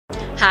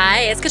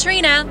Hi, it's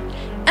Katrina.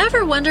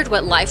 Ever wondered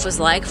what life was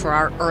like for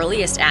our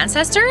earliest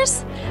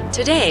ancestors?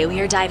 Today,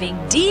 we are diving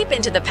deep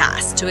into the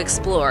past to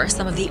explore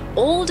some of the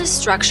oldest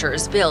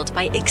structures built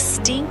by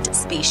extinct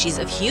species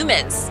of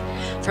humans.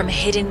 From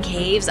hidden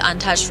caves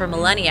untouched for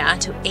millennia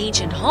to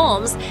ancient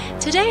homes,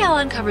 today I'll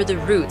uncover the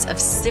roots of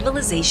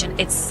civilization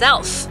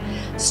itself,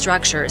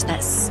 structures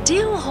that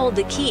still hold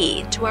the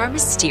key to our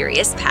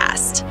mysterious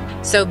past.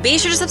 So be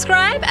sure to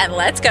subscribe and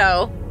let's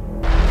go!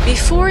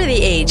 Before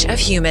the age of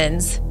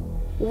humans.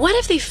 What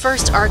if the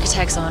first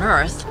architects on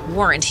Earth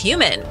weren't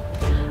human?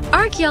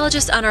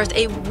 Archaeologists unearthed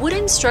a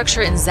wooden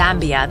structure in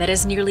Zambia that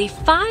is nearly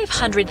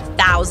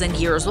 500,000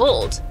 years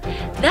old.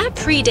 That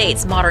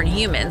predates modern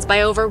humans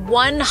by over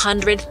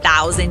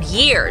 100,000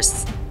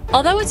 years.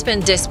 Although it's been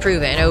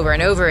disproven over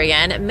and over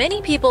again,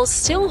 many people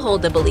still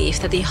hold the belief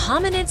that the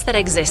hominids that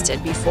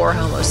existed before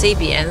Homo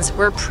sapiens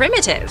were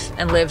primitive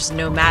and lived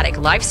nomadic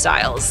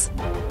lifestyles.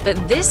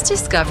 But this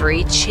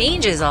discovery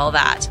changes all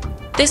that.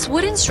 This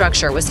wooden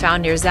structure was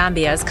found near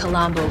Zambia's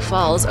Kalambo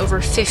Falls over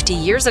 50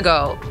 years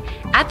ago.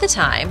 At the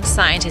time,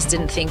 scientists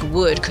didn't think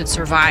wood could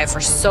survive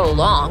for so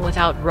long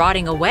without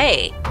rotting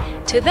away.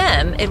 To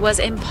them, it was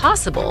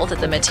impossible that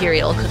the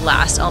material could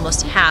last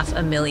almost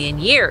 500,000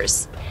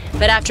 years.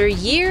 But after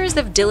years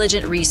of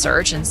diligent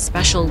research and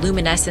special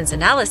luminescence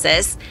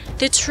analysis,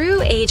 the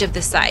true age of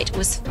the site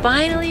was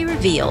finally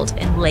revealed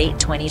in late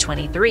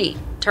 2023.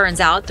 Turns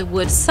out the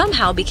wood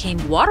somehow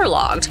became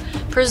waterlogged,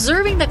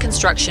 preserving the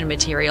construction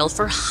material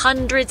for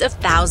hundreds of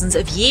thousands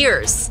of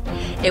years.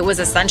 It was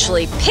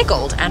essentially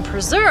pickled and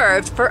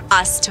preserved for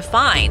us to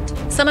find.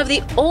 Some of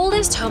the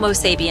oldest Homo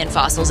sapien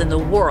fossils in the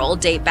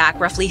world date back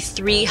roughly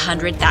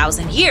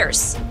 300,000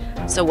 years.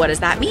 So what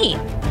does that mean?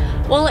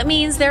 Well, it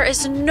means there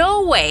is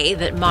no way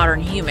that modern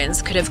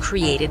humans could have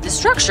created the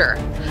structure.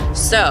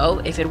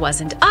 So, if it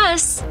wasn't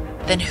us,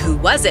 then who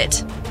was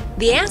it?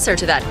 The answer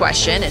to that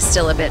question is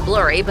still a bit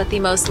blurry, but the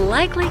most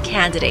likely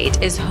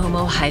candidate is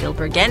Homo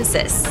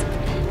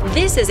heidelbergensis.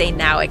 This is a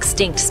now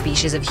extinct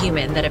species of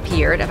human that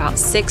appeared about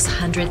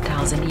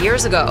 600,000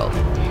 years ago.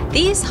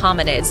 These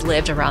hominids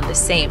lived around the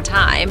same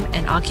time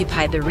and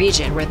occupied the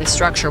region where the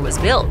structure was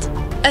built.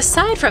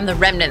 Aside from the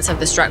remnants of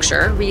the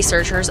structure,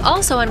 researchers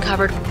also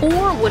uncovered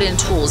 4 wooden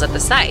tools at the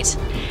site.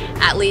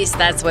 At least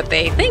that's what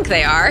they think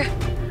they are.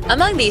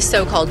 Among these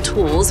so-called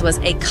tools was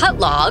a cut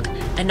log,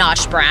 a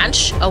notched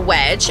branch, a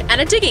wedge,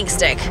 and a digging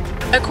stick.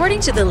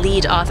 According to the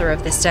lead author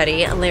of the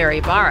study, Larry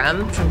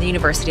Barham, from the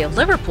University of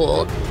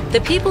Liverpool,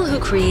 the people who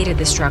created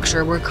the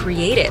structure were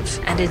creative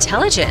and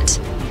intelligent.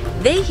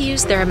 They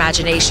used their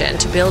imagination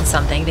to build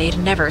something they'd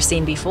never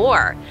seen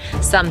before,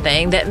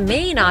 something that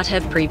may not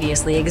have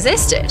previously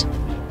existed.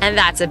 And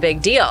that's a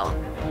big deal.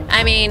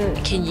 I mean,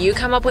 can you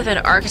come up with an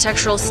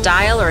architectural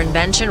style or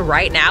invention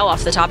right now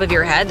off the top of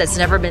your head that's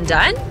never been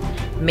done?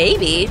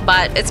 Maybe,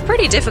 but it's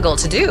pretty difficult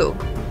to do.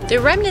 The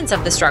remnants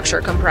of the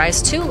structure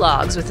comprise 2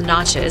 logs with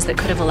notches that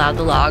could have allowed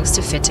the logs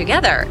to fit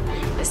together.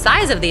 The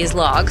size of these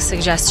logs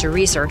suggests to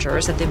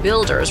researchers that the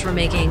builders were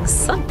making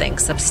something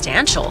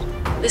substantial.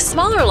 The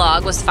smaller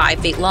log was 5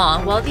 feet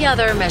long, while the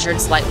other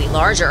measured slightly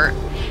larger.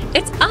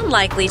 It's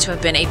unlikely to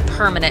have been a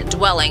permanent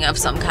dwelling of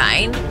some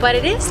kind, but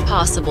it is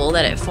possible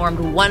that it formed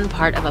one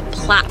part of a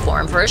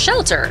platform for a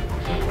shelter.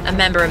 A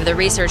member of the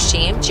research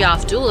team,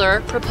 Geoff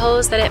Duller,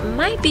 proposed that it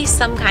might be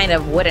some kind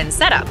of wooden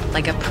setup,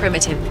 like a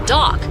primitive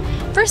dock,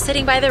 for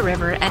sitting by the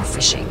river and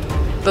fishing.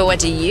 But what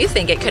do you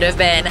think it could have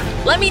been?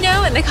 Let me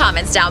know in the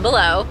comments down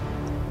below.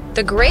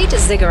 The Great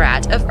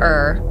Ziggurat of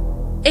Ur.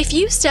 If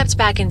you stepped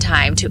back in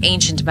time to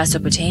ancient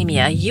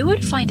Mesopotamia, you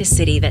would find a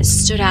city that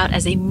stood out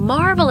as a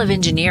marvel of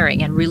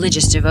engineering and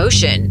religious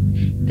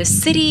devotion: the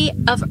city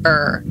of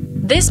Ur.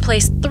 This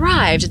place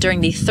thrived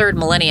during the 3rd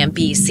millennium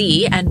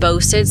BC and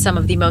boasted some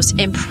of the most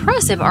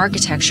impressive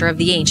architecture of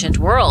the ancient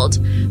world,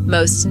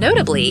 most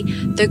notably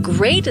the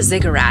Great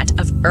Ziggurat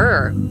of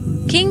Ur.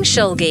 King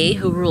Shulgi,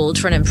 who ruled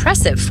for an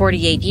impressive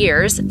 48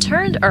 years,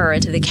 turned Ur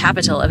into the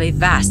capital of a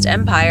vast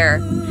empire.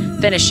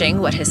 Finishing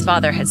what his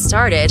father had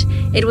started,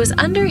 it was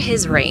under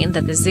his reign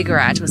that the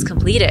ziggurat was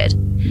completed.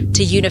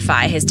 To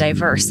unify his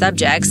diverse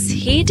subjects,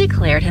 he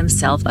declared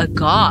himself a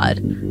god,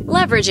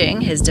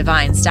 leveraging his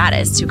divine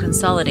status to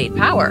consolidate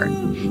power.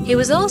 He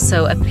was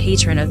also a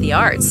patron of the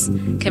arts,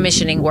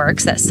 commissioning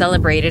works that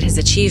celebrated his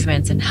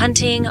achievements in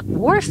hunting,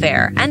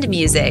 warfare, and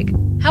music.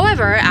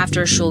 However,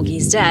 after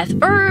Shulgi's death,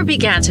 Ur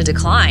began to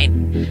decline.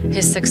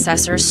 His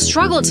successors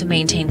struggled to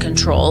maintain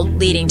control,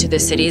 leading to the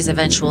city's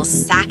eventual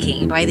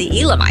sacking by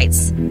the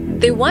Elamites.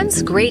 The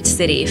once great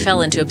city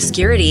fell into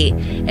obscurity,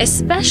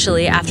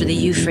 especially after the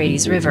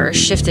Euphrates River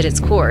shifted its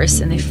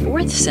course in the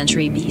 4th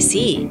century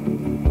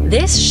BC.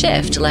 This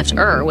shift left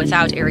Ur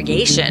without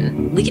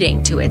irrigation,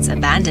 leading to its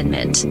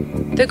abandonment.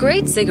 The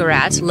Great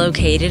Ziggurat,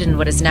 located in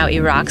what is now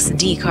Iraq's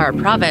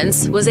Dikar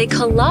province, was a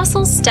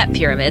colossal step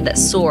pyramid that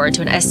soared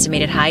to an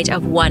estimated height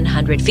of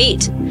 100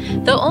 feet.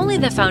 Though only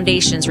the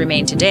foundations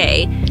remain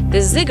today, the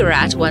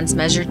ziggurat once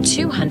measured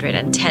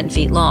 210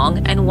 feet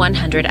long and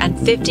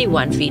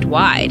 151 feet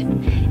wide.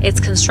 Its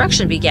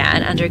construction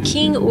began under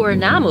King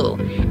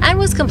Ur-Nammu and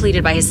was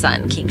completed by his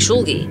son, King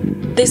Shulgi.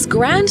 This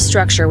grand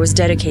structure was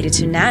dedicated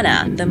to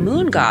Nana, the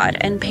moon god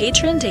and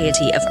patron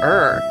deity of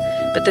Ur.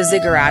 But the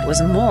ziggurat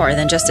was more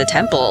than just a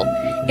temple.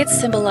 It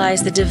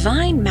symbolized the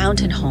divine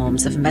mountain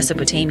homes of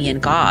Mesopotamian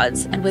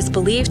gods and was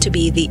believed to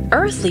be the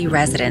earthly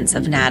residence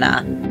of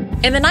Nana.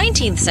 In the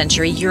 19th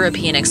century,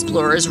 European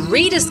explorers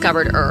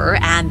rediscovered Ur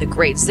and the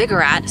Great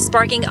Ziggurat,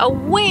 sparking a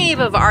wave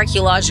of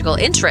archaeological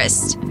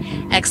interest.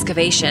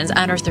 Excavations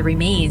unearthed the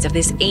remains of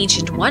this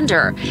ancient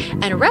wonder,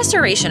 and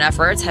restoration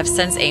efforts have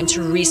since aimed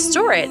to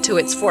restore it to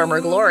its former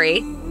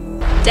glory.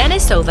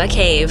 Denisova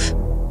Cave.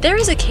 There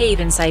is a cave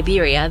in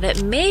Siberia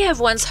that may have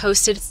once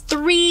hosted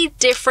 3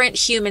 different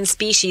human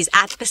species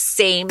at the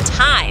same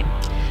time.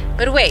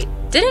 But wait,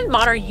 didn't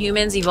modern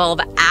humans evolve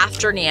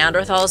after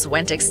Neanderthals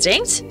went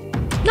extinct?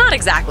 Not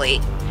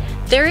exactly.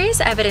 There is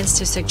evidence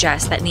to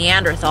suggest that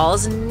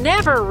Neanderthals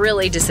never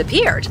really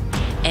disappeared.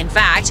 In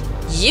fact,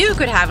 you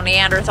could have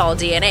Neanderthal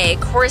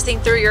DNA coursing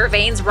through your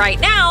veins right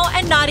now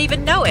and not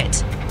even know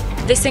it.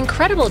 This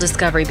incredible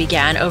discovery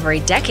began over a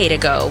decade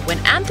ago when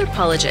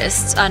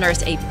anthropologists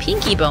unearthed a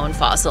pinky bone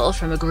fossil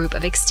from a group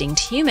of extinct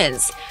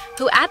humans,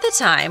 who at the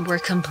time were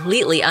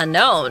completely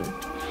unknown.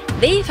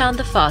 They found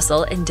the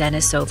fossil in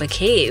Denisova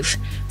Cave,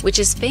 which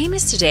is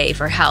famous today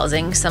for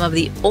housing some of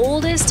the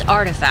oldest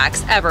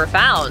artifacts ever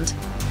found.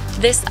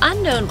 This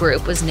unknown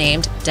group was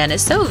named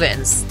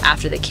Denisovans,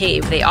 after the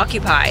cave they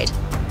occupied.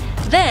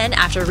 Then,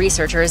 after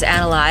researchers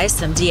analyzed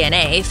some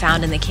DNA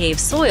found in the cave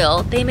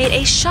soil, they made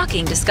a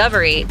shocking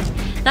discovery.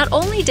 Not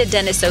only did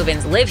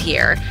Denisovans live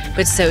here,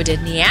 but so did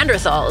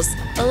Neanderthals,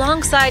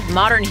 alongside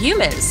modern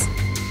humans.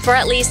 For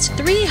at least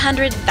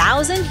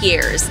 300,000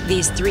 years,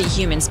 these 3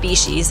 human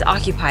species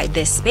occupied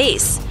this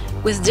space,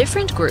 with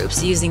different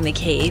groups using the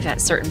cave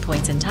at certain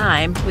points in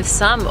time, with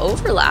some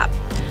overlap.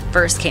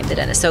 First came the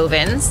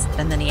Denisovans,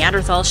 then the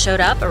Neanderthals showed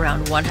up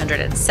around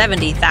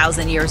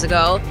 170,000 years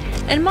ago,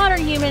 and modern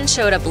humans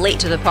showed up late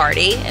to the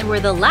party and were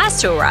the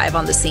last to arrive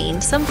on the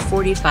scene some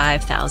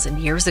 45,000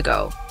 years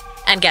ago.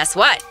 And guess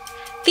what?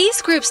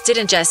 These groups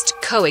didn't just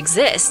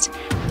coexist,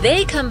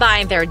 they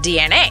combined their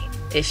DNA,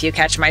 if you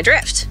catch my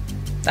drift.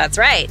 That's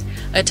right,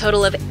 a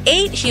total of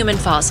 8 human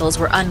fossils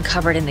were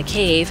uncovered in the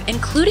cave,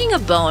 including a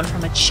bone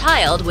from a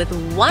child with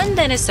 1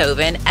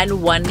 Denisovan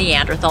and 1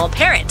 Neanderthal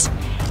parent.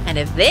 And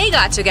if they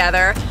got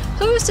together,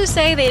 who's to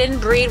say they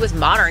didn't breed with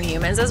modern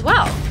humans as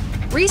well?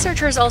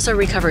 Researchers also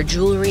recovered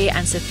jewelry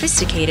and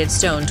sophisticated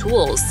stone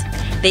tools.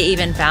 They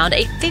even found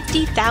a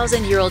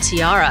 50,000-year-old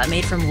tiara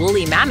made from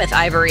woolly mammoth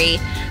ivory,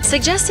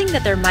 suggesting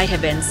that there might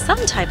have been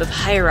some type of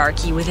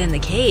hierarchy within the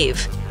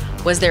cave.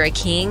 Was there a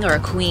king or a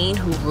queen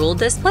who ruled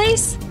this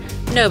place?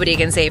 Nobody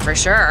can say for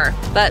sure,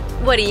 but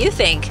what do you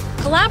think?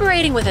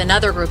 Collaborating with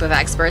another group of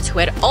experts who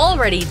had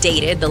already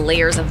dated the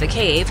layers of the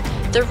cave,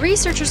 the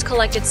researchers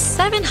collected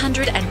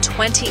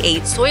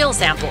 728 soil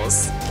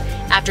samples.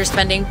 After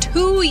spending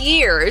 2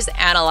 years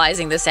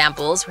analyzing the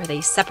samples where they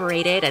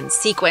separated and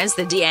sequenced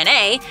the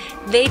DNA,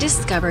 they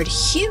discovered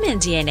human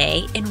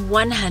DNA in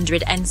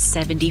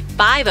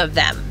 175 of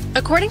them.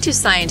 According to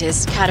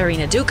scientist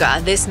Katarina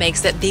Duka, this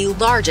makes it the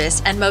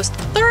largest and most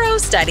thorough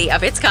study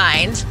of its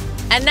kind.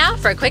 And now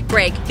for a quick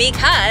break,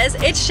 because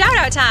it's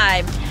shout-out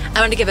time! I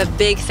want to give a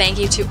big thank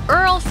you to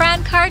Earl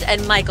Frankart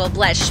and Michael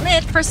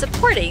Blesch-Schmidt for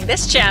supporting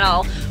this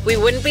channel. We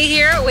wouldn't be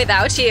here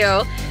without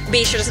you.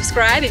 Be sure to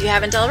subscribe if you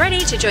haven't already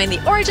to join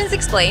the Origins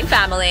Explained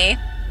family.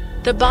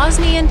 The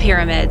Bosnian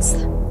Pyramids.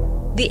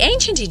 The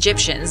ancient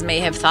Egyptians may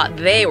have thought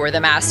they were the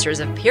masters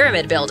of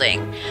pyramid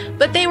building,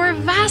 but they were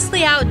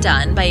vastly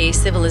outdone by a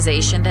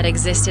civilization that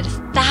existed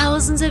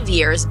thousands of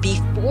years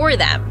before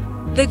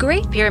them. The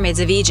Great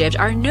Pyramids of Egypt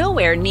are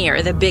nowhere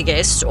near the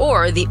biggest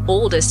or the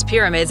oldest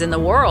pyramids in the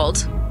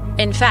world.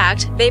 In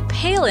fact, they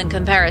pale in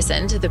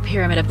comparison to the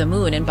Pyramid of the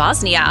Moon in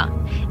Bosnia.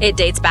 It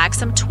dates back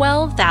some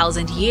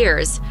 12,000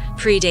 years,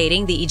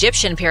 predating the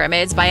Egyptian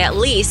pyramids by at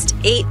least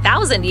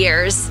 8,000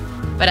 years.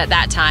 But at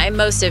that time,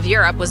 most of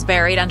Europe was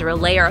buried under a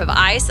layer of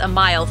ice a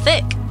mile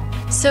thick.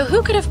 So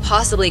who could have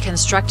possibly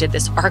constructed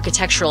this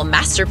architectural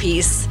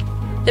masterpiece?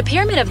 The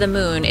Pyramid of the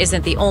Moon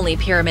isn't the only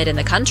pyramid in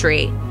the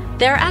country.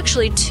 There are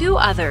actually 2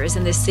 others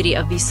in the city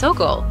of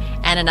Visoko,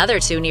 and another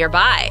 2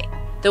 nearby.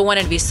 The one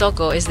in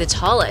Visoko is the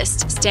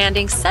tallest,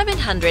 standing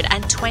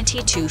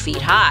 722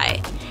 feet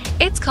high.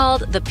 It's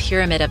called the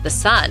Pyramid of the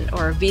Sun,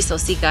 or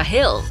Visosika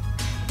Hill.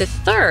 The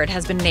third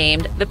has been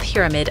named the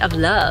Pyramid of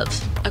Love.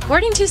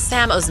 According to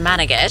Sam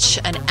Osmanagic,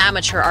 an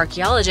amateur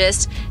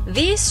archaeologist,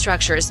 these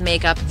structures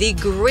make up the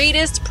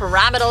greatest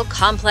pyramidal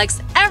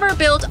complex ever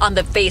built on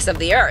the face of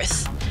the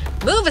earth.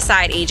 Move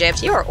aside,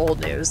 Egypt, you're old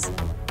news.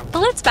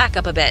 But let's back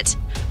up a bit.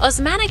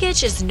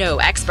 Osmanagic is no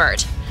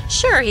expert.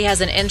 Sure, he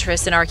has an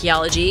interest in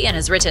archaeology and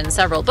has written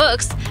several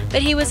books,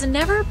 but he was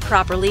never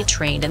properly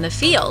trained in the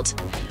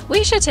field.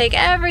 We should take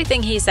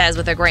everything he says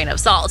with a grain of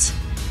salt.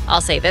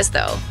 I'll say this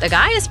though, the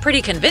guy is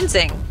pretty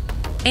convincing.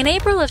 In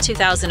April of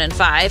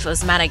 2005,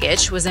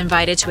 Osmanagic was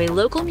invited to a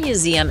local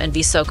museum in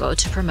Visoko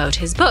to promote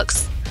his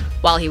books.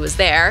 While he was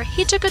there,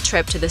 he took a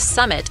trip to the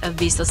summit of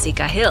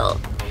Visocika Hill.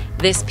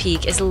 This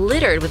peak is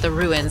littered with the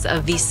ruins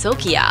of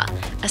Visokia,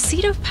 a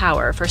seat of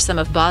power for some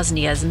of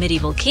Bosnia's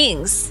medieval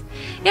kings.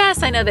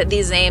 Yes, I know that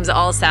these names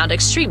all sound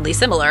extremely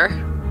similar.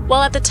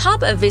 While at the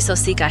top of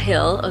Visocika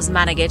Hill,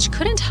 Osmanagic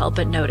couldn't help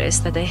but notice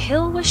that the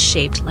hill was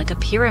shaped like a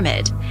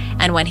pyramid.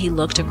 And when he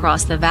looked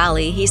across the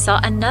valley, he saw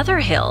another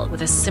hill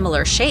with a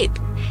similar shape.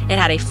 It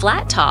had a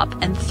flat top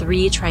and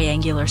 3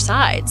 triangular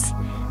sides.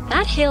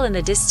 That hill in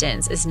the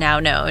distance is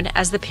now known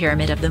as the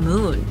Pyramid of the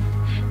Moon.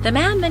 The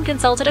man then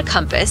consulted a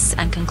compass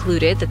and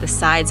concluded that the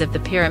sides of the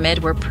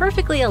pyramid were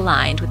perfectly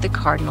aligned with the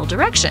cardinal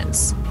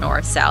directions,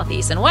 north, south,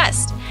 east, and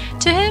west.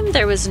 To him,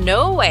 there was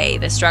no way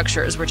the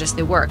structures were just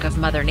the work of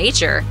Mother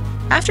Nature.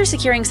 After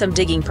securing some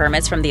digging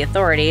permits from the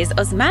authorities,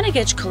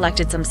 Osmanagic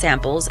collected some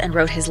samples and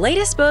wrote his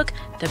latest book,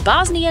 The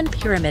Bosnian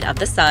Pyramid of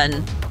the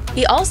Sun.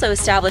 He also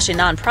established a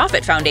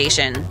non-profit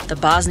foundation, the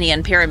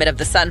Bosnian Pyramid of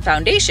the Sun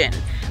Foundation,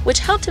 which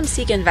helped him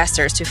seek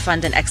investors to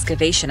fund an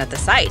excavation at the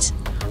site.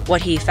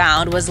 What he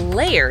found was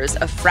layers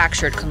of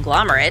fractured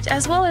conglomerate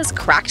as well as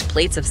cracked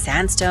plates of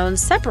sandstone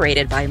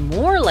separated by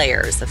more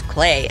layers of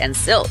clay and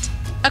silt.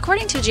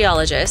 According to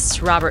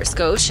geologists Robert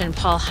Schoch and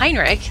Paul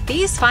Heinrich,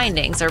 these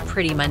findings are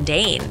pretty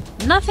mundane,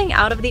 nothing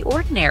out of the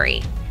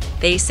ordinary.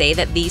 They say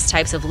that these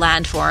types of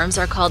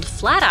landforms are called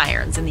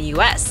flatirons in the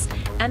US,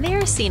 and they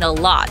are seen a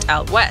lot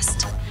out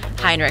west.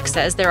 Heinrich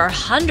says there are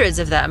hundreds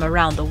of them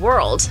around the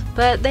world,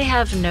 but they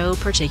have no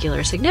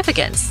particular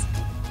significance.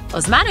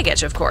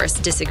 Osmanagic, of course,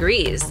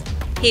 disagrees.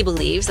 He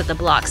believes that the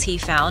blocks he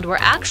found were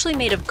actually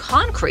made of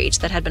concrete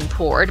that had been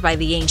poured by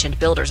the ancient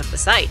builders of the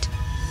site.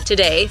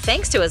 Today,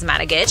 thanks to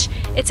Osmanagic,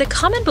 it's a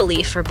common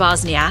belief for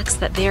Bosniaks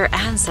that their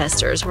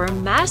ancestors were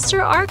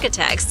master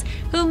architects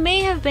who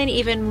may have been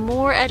even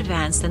more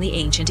advanced than the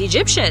ancient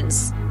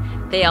Egyptians.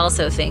 They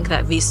also think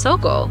that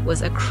Visoko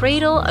was a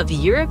cradle of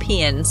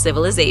European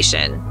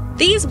civilization.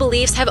 These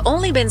beliefs have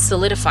only been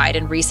solidified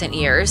in recent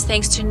years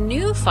thanks to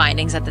new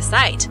findings at the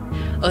site.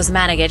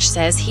 Osmanagic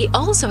says he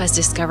also has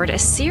discovered a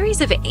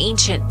series of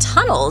ancient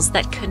tunnels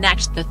that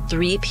connect the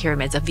 3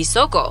 pyramids of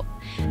Visoko.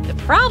 The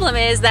problem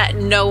is that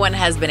no one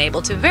has been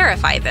able to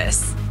verify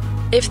this.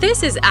 If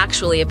this is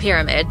actually a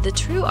pyramid, the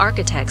true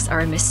architects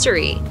are a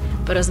mystery.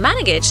 But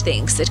Osmanagic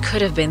thinks it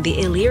could have been the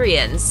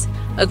Illyrians,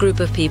 a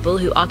group of people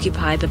who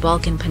occupied the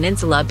Balkan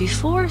Peninsula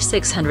before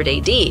 600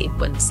 AD,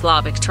 when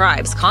Slavic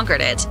tribes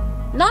conquered it.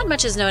 Not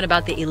much is known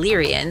about the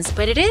Illyrians,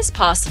 but it is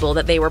possible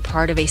that they were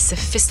part of a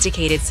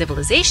sophisticated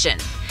civilization.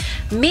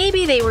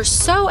 Maybe they were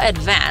so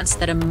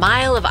advanced that a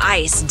mile of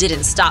ice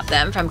didn't stop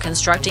them from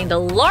constructing the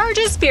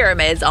largest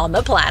pyramids on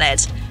the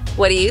planet.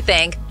 What do you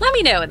think? Let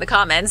me know in the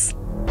comments.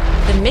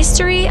 The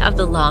mystery of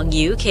the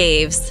Longyou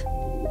Caves.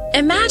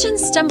 Imagine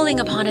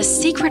stumbling upon a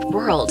secret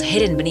world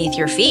hidden beneath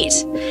your feet,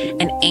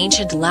 an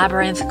ancient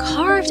labyrinth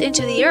carved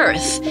into the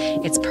earth,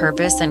 its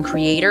purpose and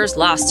creators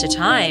lost to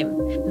time.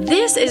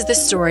 This is the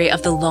story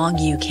of the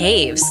Longyou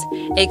Caves,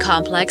 a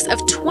complex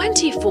of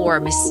 24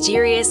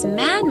 mysterious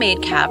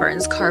man-made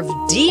caverns carved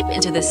deep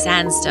into the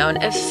sandstone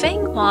of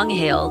Fenghuang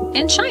Hill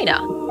in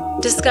China.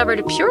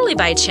 Discovered purely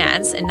by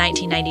chance in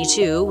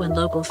 1992 when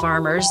local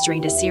farmers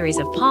drained a series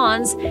of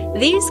ponds,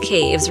 these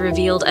caves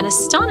revealed an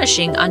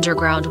astonishing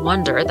underground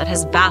wonder that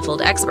has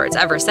baffled experts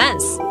ever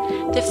since.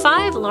 The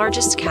 5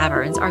 largest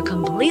caverns are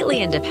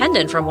completely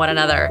independent from one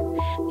another.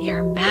 They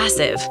are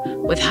massive,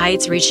 with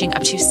heights reaching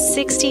up to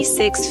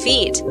 66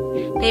 feet.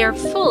 They are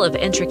full of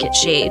intricate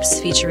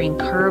shapes, featuring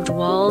curved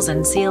walls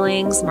and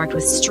ceilings marked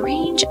with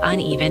strange,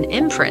 uneven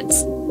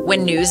imprints.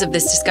 When news of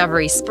this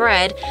discovery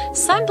spread,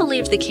 some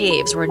believed the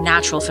caves were a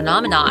natural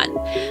phenomenon,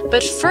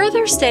 but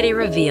further study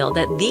revealed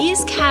that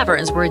these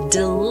caverns were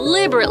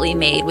deliberately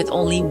made with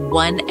only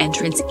one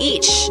entrance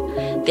each.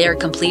 They are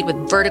complete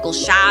with vertical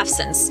shafts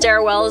and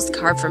stairwells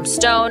carved from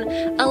stone,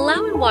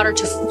 allowing water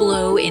to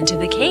flow into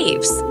the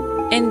caves.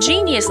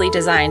 Ingeniously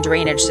designed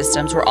drainage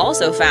systems were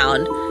also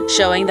found,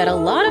 showing that a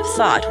lot of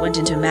thought went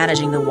into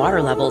managing the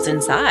water levels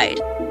inside.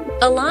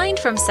 Aligned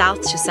from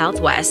south to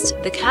southwest,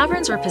 the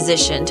caverns were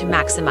positioned to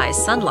maximize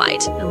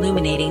sunlight,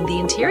 illuminating the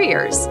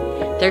interiors.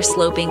 Their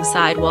sloping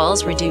side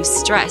walls reduced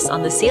stress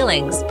on the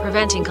ceilings,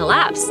 preventing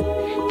collapse.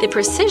 The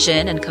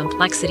precision and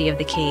complexity of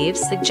the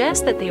caves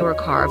suggest that they were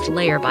carved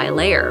layer by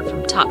layer,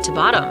 from top to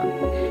bottom.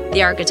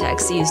 The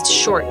architects used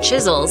short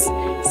chisels,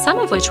 some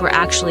of which were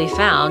actually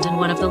found in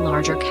one of the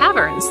larger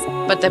caverns.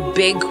 But the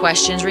big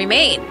questions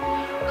remain.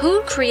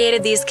 Who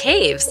created these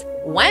caves?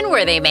 When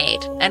were they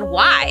made? And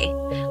why?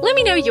 Let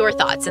me know your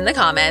thoughts in the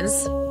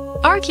comments.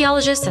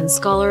 Archaeologists and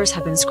scholars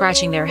have been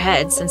scratching their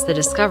heads since the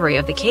discovery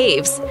of the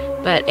caves,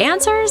 but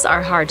answers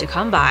are hard to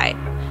come by.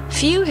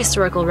 Few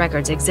historical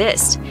records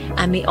exist,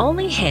 and the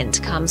only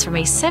hint comes from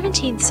a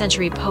 17th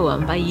century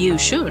poem by Yu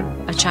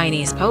Xun, a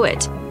Chinese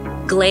poet.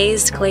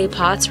 Glazed clay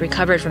pots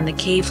recovered from the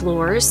cave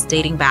floors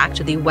dating back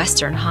to the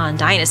Western Han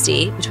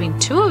Dynasty between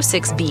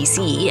 206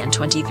 BC and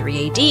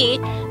 23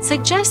 AD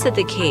suggest that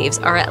the caves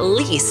are at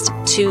least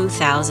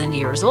 2,000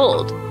 years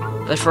old.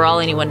 But for all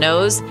anyone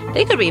knows,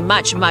 they could be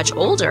much, much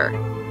older.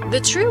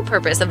 The true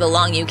purpose of the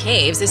Longyu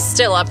Caves is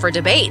still up for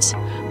debate.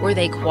 Were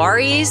they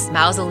quarries,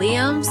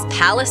 mausoleums,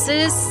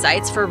 palaces,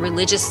 sites for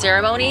religious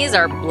ceremonies,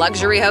 or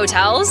luxury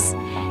hotels?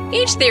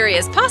 Each theory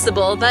is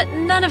possible, but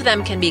none of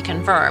them can be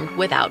confirmed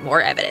without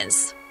more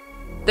evidence.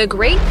 The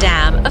Great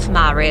Dam of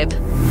Marib.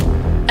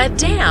 A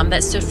dam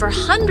that stood for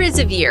hundreds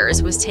of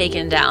years was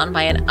taken down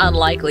by an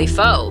unlikely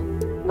foe: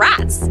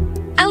 rats.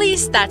 At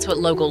least that's what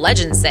local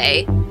legends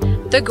say.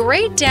 The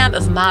Great Dam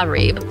of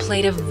Marib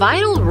played a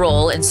vital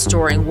role in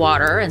storing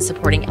water and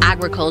supporting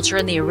agriculture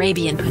in the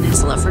Arabian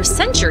Peninsula for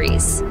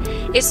centuries.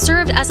 It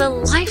served as a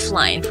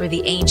lifeline for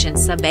the ancient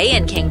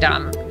Sabaean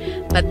kingdom.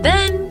 But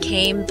then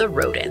came the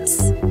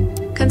rodents.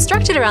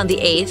 Constructed around the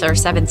 8th or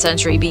 7th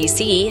century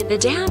BC, the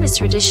dam is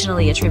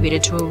traditionally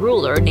attributed to a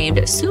ruler named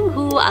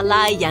Suhu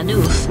Alai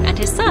Yanuf and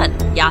his son,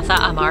 Yatha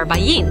Amar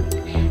Bayin.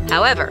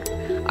 However,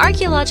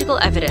 archaeological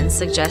evidence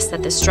suggests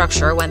that the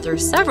structure went through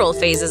several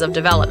phases of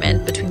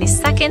development between the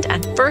 2nd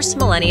and 1st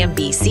millennium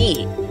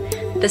BC.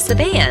 The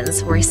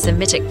Sabaeans were a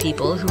Semitic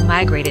people who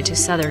migrated to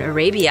southern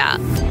Arabia.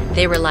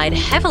 They relied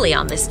heavily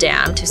on this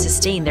dam to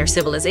sustain their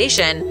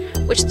civilization,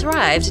 which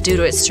thrived due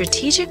to its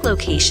strategic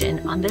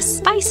location on the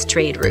spice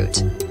trade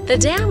route. The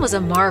dam was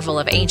a marvel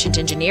of ancient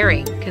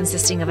engineering,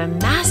 consisting of a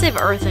massive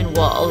earthen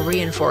wall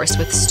reinforced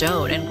with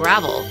stone and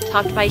gravel,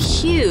 topped by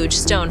huge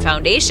stone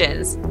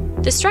foundations.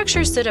 The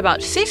structure stood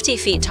about 50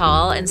 feet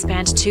tall and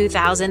spanned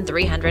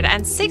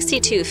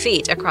 2,362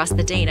 feet across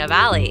the Dana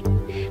Valley.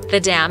 The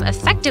dam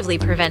effectively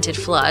prevented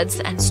floods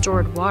and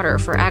stored water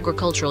for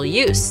agricultural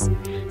use.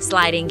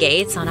 Sliding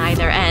gates on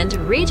either end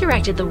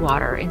redirected the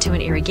water into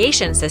an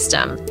irrigation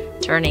system,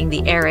 turning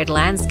the arid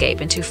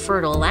landscape into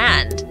fertile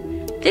land.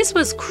 This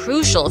was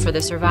crucial for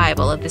the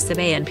survival of the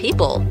Sabaean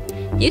people.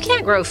 You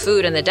can't grow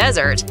food in the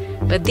desert,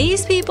 but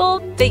these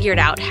people figured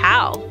out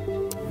how.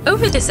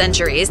 Over the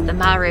centuries, the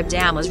Marib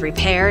Dam was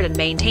repaired and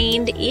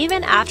maintained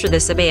even after the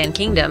Sabaean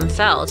kingdom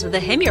fell to the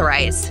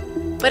Himyarites.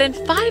 But in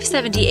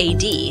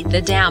 570 AD,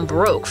 the dam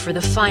broke for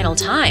the final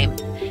time.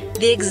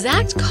 The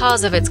exact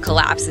cause of its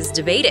collapse is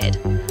debated.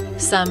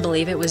 Some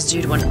believe it was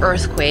due to an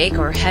earthquake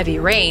or heavy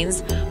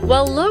rains,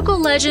 while local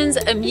legends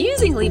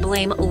amusingly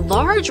blame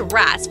large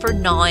rats for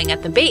gnawing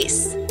at the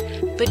base.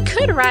 But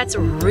could rats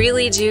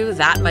really do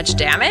that much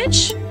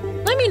damage?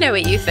 Let me know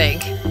what you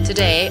think.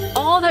 Today,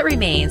 all that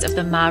remains of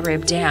the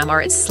Marib Dam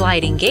are its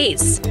sliding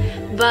gates.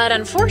 But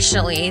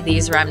unfortunately,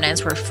 these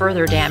remnants were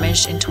further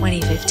damaged in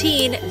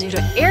 2015 due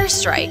to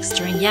airstrikes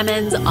during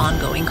Yemen's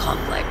ongoing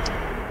conflict.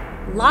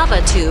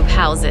 Lava tube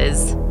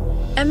houses.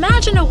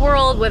 Imagine a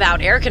world without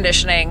air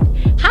conditioning.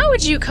 How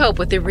would you cope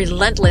with the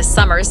relentless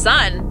summer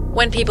sun?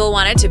 When people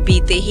wanted to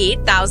beat the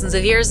heat thousands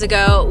of years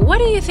ago, what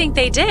do you think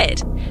they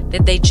did?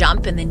 Did they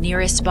jump in the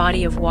nearest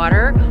body of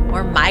water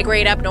or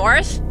migrate up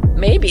north?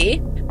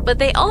 Maybe. But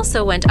they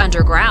also went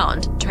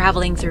underground,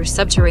 traveling through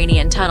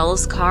subterranean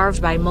tunnels carved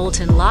by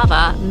molten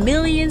lava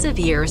millions of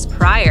years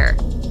prior.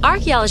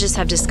 Archaeologists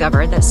have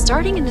discovered that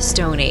starting in the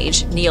Stone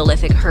Age,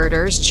 Neolithic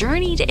herders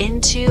journeyed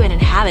into and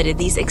inhabited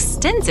these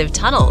extensive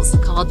tunnels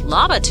called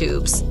lava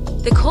tubes.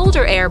 The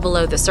colder air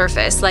below the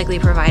surface likely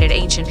provided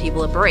ancient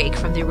people a break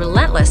from the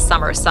relentless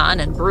summer sun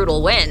and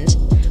brutal wind.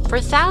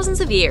 For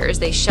thousands of years,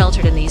 they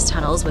sheltered in these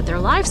tunnels with their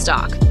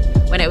livestock.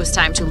 When it was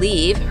time to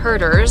leave,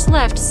 herders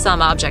left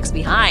some objects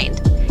behind.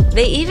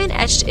 They even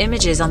etched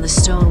images on the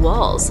stone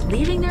walls,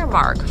 leaving their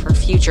mark for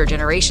future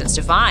generations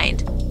to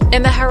find.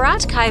 In the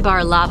Herat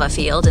Khaibar lava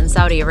field in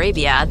Saudi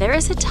Arabia, there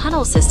is a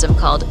tunnel system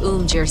called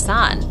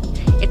Jirsan.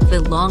 It's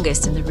the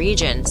longest in the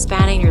region,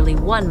 spanning nearly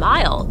 1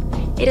 mile.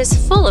 It is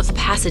full of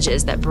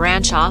passages that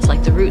branch off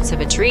like the roots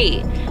of a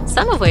tree,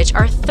 some of which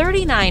are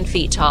 39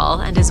 feet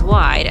tall and as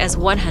wide as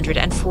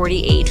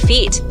 148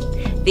 feet.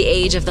 The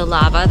age of the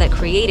lava that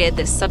created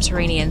this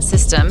subterranean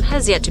system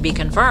has yet to be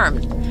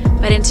confirmed.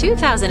 But in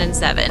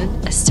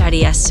 2007, a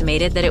study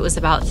estimated that it was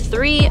about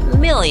 3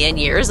 million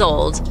years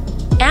old.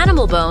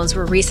 Animal bones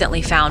were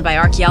recently found by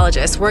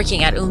archaeologists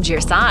working at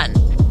Jirsan.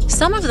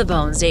 Some of the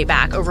bones date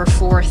back over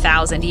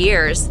 4,000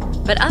 years,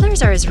 but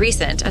others are as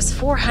recent as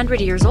 400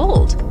 years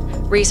old.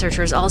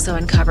 Researchers also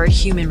uncovered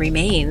human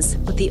remains,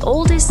 with the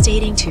oldest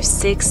dating to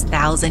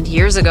 6,000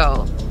 years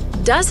ago.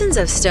 Dozens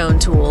of stone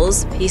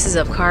tools, pieces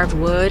of carved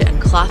wood, and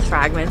cloth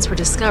fragments were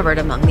discovered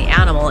among the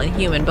animal and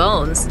human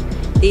bones.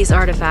 These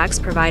artifacts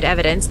provide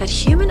evidence that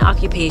human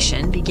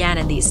occupation began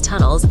in these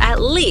tunnels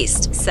at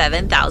least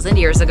 7,000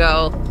 years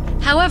ago.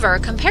 However,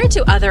 compared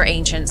to other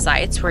ancient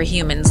sites where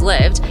humans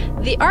lived,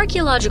 the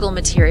archaeological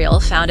material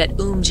found at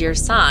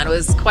Jirsan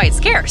was quite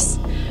scarce.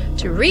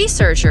 To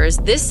researchers,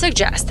 this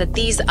suggests that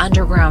these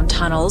underground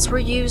tunnels were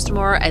used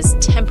more as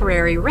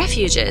temporary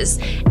refuges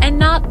and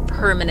not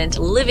permanent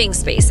living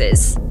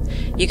spaces.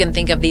 You can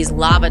think of these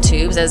lava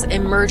tubes as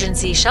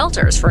emergency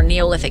shelters for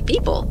Neolithic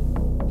people.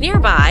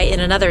 Nearby,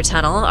 in another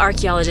tunnel,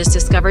 archaeologists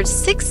discovered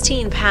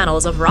 16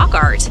 panels of rock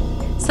art.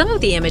 Some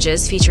of the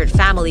images featured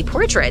family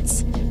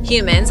portraits,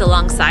 humans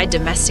alongside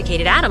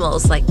domesticated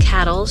animals like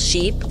cattle,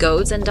 sheep,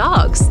 goats, and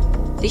dogs.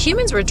 The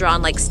humans were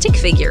drawn like stick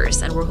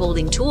figures and were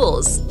holding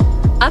tools.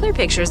 Other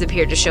pictures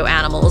appeared to show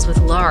animals with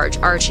large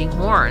arching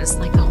horns,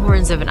 like the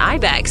horns of an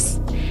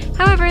ibex.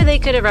 However, they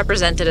could have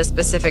represented a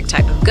specific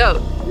type of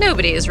goat.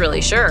 Nobody is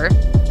really sure.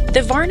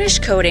 The varnish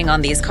coating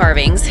on these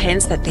carvings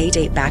hints that they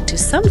date back to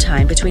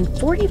sometime between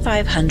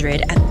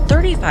 4500 and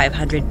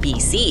 3500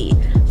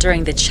 BC,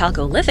 during the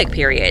Chalcolithic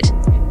period.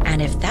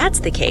 And if that's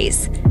the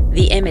case,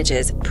 the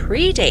images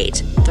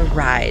predate the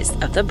rise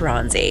of the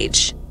Bronze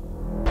Age.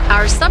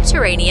 Our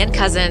subterranean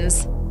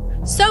cousins.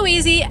 So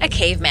easy, a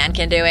caveman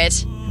can do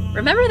it.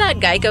 Remember that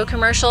Geico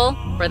commercial?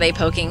 Were they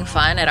poking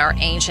fun at our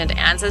ancient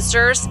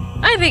ancestors?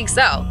 I think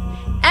so.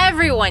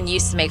 Everyone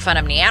used to make fun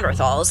of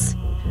Neanderthals.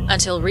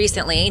 Until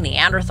recently,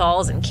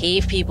 Neanderthals and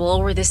cave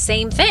people were the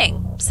same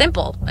thing,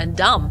 simple and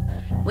dumb.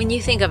 When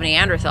you think of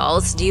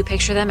Neanderthals, do you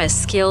picture them as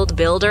skilled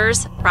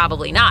builders?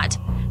 Probably not.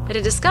 But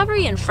a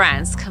discovery in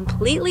France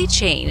completely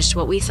changed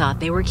what we thought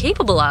they were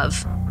capable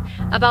of.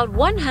 About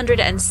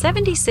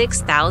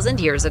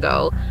 176,000 years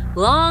ago,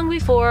 long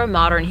before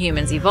modern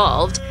humans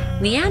evolved,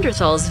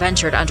 Neanderthals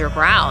ventured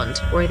underground,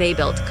 where they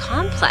built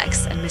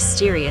complex and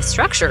mysterious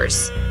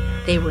structures.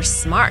 They were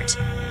smart,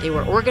 they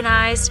were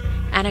organized,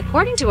 and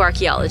according to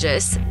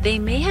archaeologists, they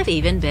may have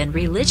even been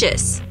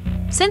religious.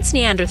 Since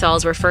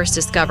Neanderthals were first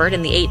discovered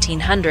in the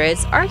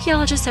 1800s,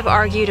 archaeologists have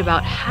argued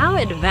about how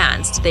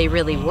advanced they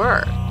really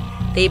were.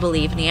 They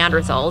believe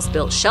Neanderthals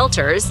built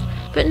shelters,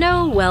 but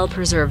no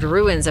well-preserved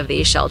ruins of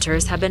these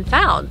shelters have been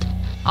found.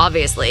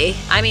 Obviously,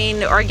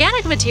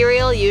 organic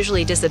material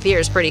usually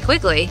disappears pretty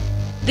quickly.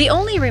 The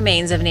only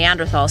remains of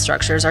Neanderthal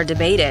structures are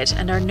debated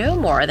and are no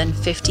more than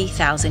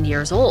 50,000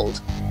 years old.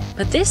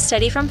 But this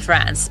study from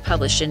France,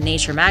 published in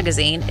Nature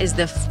magazine, is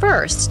the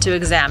first to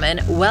examine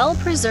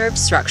well-preserved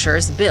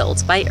structures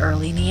built by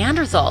early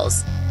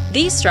Neanderthals.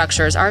 These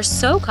structures are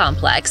so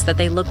complex that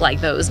they look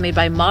like those made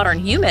by modern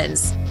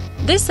humans.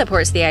 This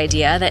supports the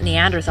idea that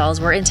Neanderthals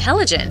were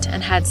intelligent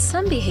and had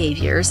some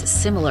behaviors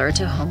similar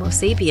to Homo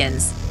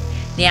sapiens.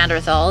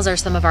 Neanderthals are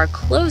some of our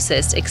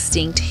closest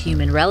extinct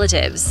human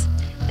relatives.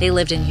 They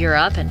lived in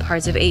Europe and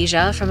parts of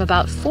Asia from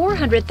about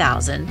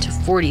 400,000 to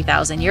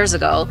 40,000 years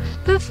ago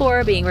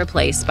before being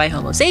replaced by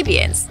Homo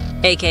sapiens,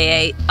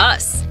 aka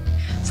us.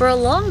 For a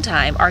long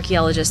time,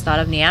 archaeologists thought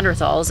of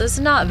Neanderthals as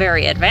not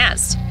very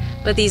advanced,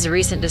 but these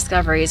recent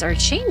discoveries are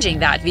changing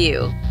that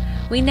view.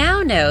 We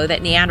now know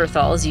that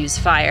Neanderthals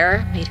used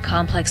fire, made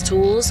complex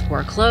tools,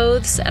 wore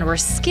clothes, and were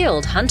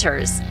skilled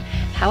hunters.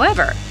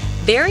 However,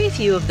 very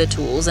few of the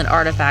tools and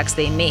artifacts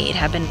they made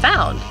have been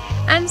found,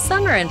 and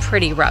some are in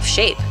pretty rough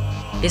shape.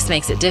 This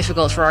makes it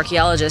difficult for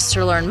archaeologists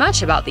to learn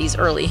much about these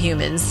early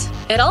humans.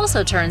 It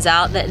also turns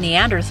out that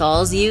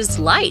Neanderthals used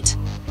light.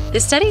 The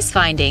study's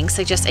findings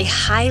suggest a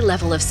high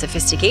level of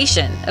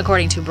sophistication,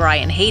 according to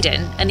Brian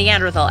Hayden, a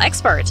Neanderthal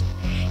expert.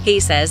 He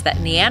says that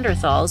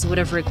Neanderthals would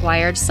have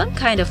required some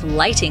kind of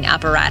lighting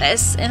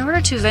apparatus in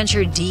order to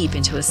venture deep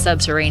into a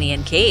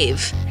subterranean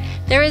cave.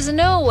 There is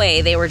no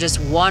way they were just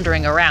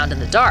wandering around in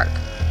the dark.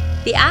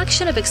 The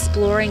action of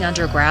exploring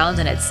underground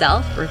in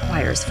itself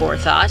requires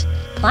forethought,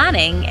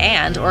 planning,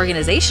 and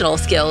organizational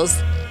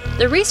skills.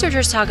 The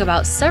researchers talk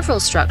about several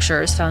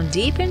structures found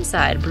deep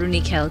inside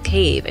Bruniquel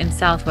Cave in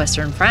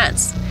southwestern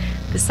France.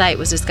 The site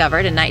was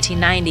discovered in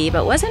 1990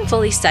 but wasn't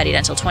fully studied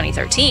until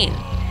 2013.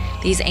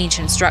 These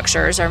ancient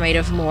structures are made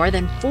of more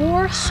than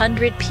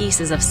 400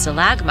 pieces of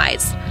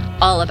stalagmites,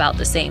 all about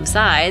the same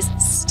size,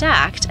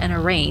 stacked and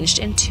arranged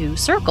in 2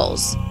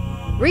 circles.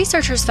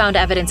 Researchers found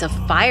evidence of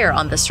fire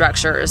on the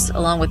structures,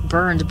 along with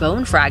burned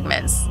bone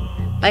fragments.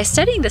 By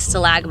studying the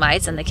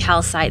stalagmites and the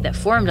calcite that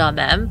formed on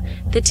them,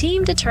 the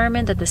team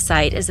determined that the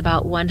site is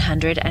about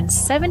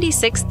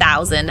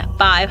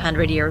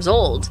 176,500 years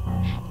old.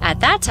 At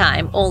that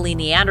time, only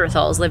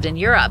Neanderthals lived in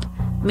Europe,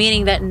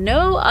 meaning that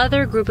no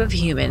other group of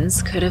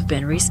humans could have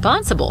been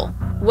responsible.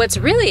 What's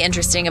really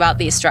interesting about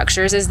these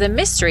structures is the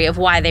mystery of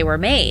why they were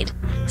made.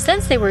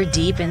 Since they were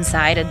deep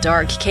inside a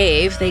dark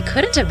cave, they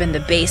couldn't have been the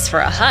base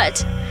for a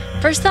hut.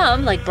 For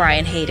some, like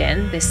Brian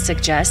Hayden, this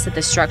suggests that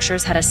the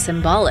structures had a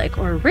symbolic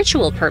or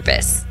ritual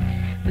purpose.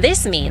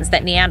 This means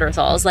that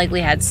Neanderthals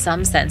likely had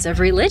some sense of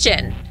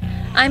religion.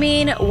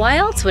 Why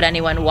else would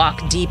anyone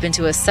walk deep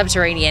into a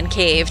subterranean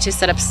cave to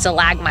set up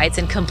stalagmites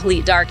in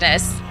complete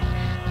darkness?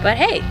 But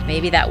hey,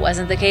 maybe that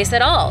wasn't the case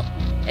at all.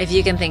 If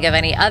you can think of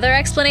any other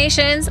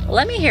explanations,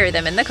 let me hear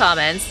them in the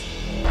comments.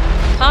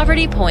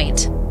 Poverty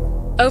Point.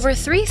 Over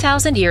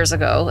 3,000 years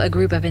ago, a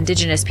group of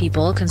indigenous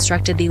people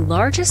constructed the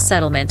largest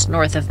settlement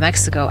north of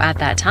Mexico at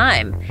that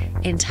time,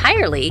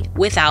 entirely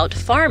without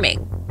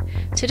farming.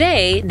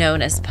 Today,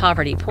 known as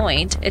Poverty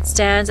Point, it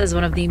stands as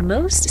one of the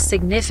most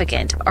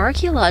significant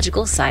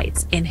archaeological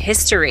sites in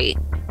history.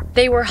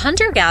 They were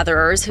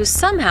hunter-gatherers who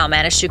somehow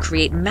managed to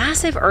create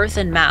massive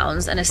earthen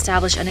mounds and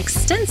establish an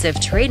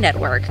extensive trade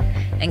network.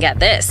 And get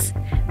this,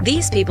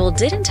 these people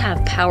didn't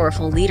have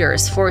powerful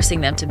leaders forcing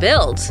them to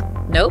build.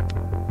 Nope.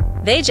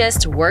 They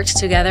just worked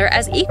together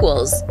as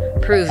equals,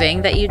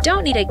 proving that you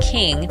don't need a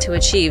king to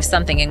achieve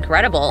something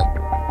incredible.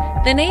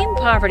 The name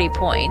Poverty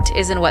Point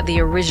isn't what the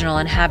original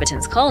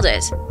inhabitants called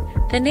it.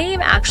 The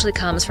name actually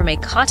comes from a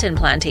cotton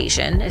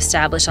plantation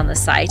established on the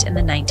site in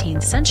the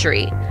 19th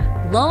century,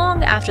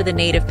 long after the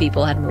native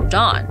people had moved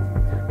on.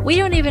 We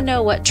don't even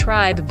know what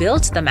tribe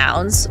built the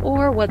mounds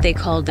or what they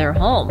called their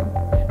home.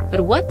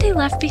 But what they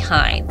left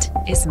behind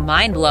is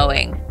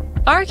mind-blowing.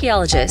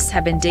 Archaeologists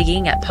have been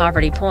digging at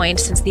Poverty Point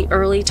since the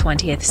early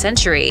 20th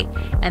century,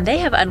 and they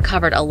have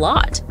uncovered a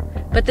lot.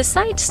 But the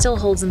site still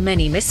holds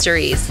many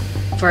mysteries.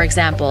 For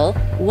example,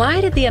 why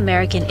did the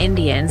American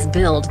Indians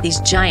build these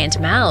giant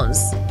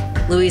mounds?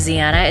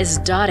 Louisiana is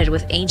dotted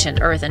with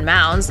ancient earthen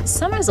mounds,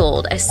 some as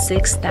old as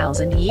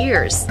 6,000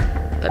 years.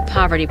 But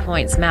Poverty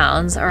Point's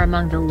mounds are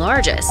among the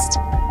largest.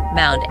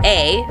 Mound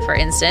A, for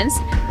instance,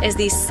 is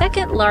the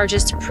second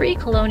largest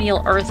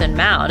pre-colonial earthen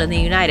mound in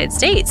the United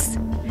States.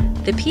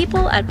 The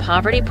people at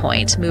Poverty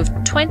Point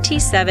moved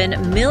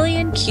 27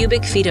 million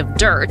cubic feet of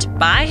dirt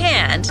by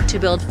hand to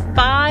build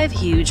 5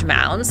 huge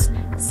mounds,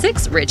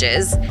 6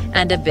 ridges,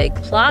 and a big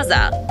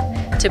plaza.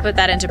 To put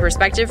that into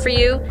perspective for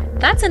you,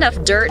 that's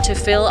enough dirt to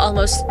fill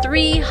almost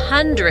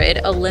 300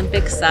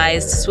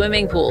 Olympic-sized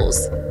swimming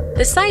pools.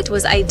 The site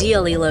was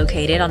ideally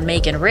located on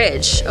Macon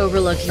Ridge,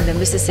 overlooking the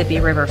Mississippi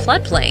River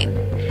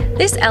floodplain.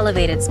 This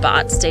elevated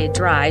spot stayed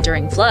dry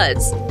during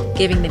floods,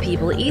 giving the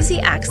people easy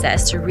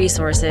access to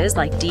resources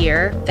like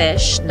deer,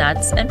 fish,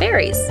 nuts, and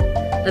berries.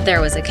 But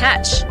there was a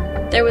catch.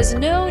 There was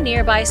no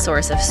nearby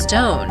source of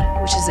stone,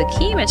 which is a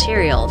key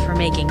material for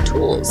making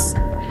tools.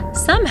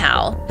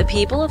 Somehow, the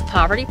people of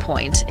Poverty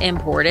Point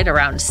imported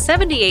around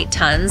 78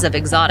 tons of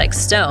exotic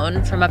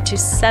stone from up to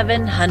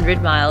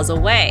 700 miles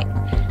away.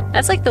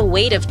 That's like the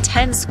weight of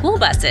 10 school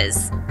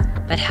buses.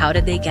 But how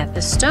did they get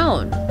the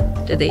stone?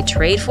 Did they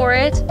trade for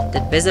it?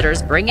 Did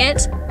visitors bring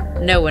it?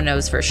 No one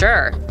knows for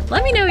sure.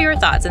 Let me know your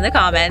thoughts in the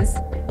comments.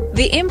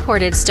 The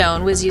imported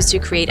stone was used to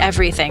create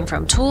everything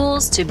from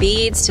tools to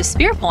beads to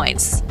spear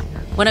points.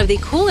 One of the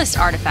coolest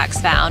artifacts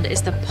found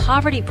is the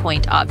Poverty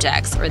Point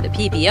objects, or the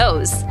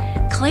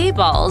PPOs, clay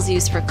balls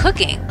used for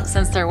cooking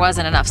since there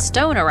wasn't enough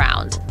stone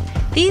around.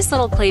 These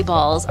little clay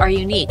balls are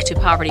unique to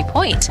Poverty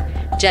Point,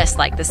 just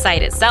like the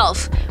site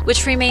itself,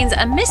 which remains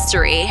a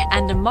mystery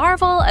and a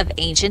marvel of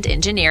ancient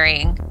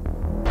engineering.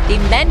 The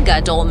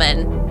Menga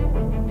Dolmen.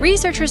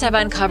 Researchers have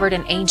uncovered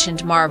an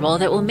ancient marvel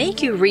that will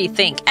make you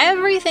rethink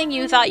everything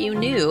you thought you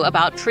knew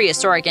about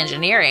prehistoric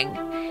engineering.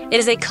 It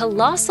is a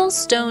colossal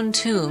stone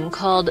tomb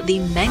called the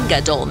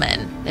Menga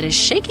Dolmen that is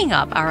shaking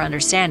up our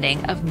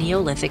understanding of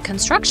Neolithic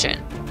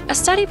construction. A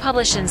study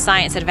published in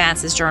Science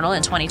Advances journal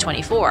in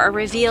 2024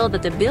 revealed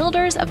that the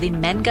builders of the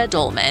Menga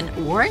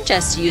Dolmen weren't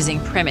just using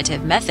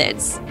primitive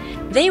methods.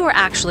 They were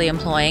actually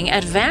employing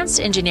advanced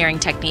engineering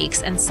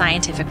techniques and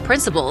scientific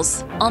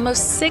principles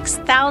almost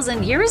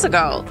 6,000 years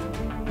ago.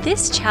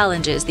 This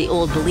challenges the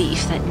old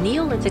belief that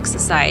Neolithic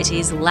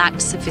societies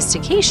lacked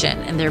sophistication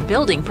in their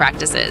building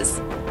practices.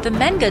 The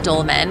Menga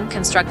Dolmen,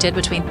 constructed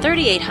between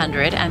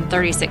 3800 and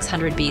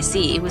 3600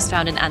 BC, was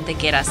found in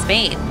Antequera,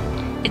 Spain.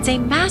 It's a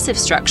massive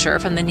structure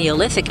from the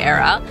Neolithic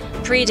era,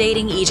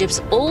 predating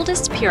Egypt's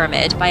oldest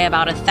pyramid by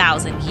about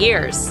 1,000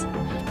 years.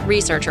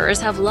 Researchers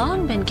have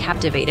long been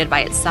captivated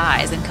by its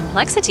size and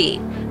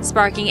complexity,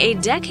 sparking a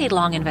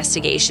decade-long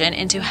investigation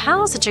into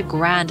how such a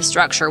grand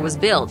structure was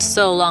built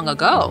so long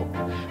ago.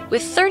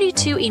 With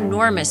 32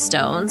 enormous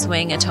stones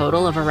weighing a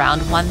total of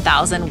around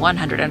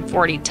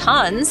 1,140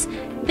 tons,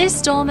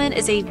 this dolmen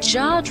is a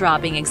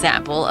jaw-dropping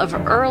example of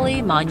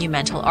early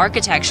monumental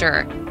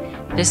architecture.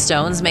 The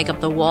stones make up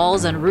the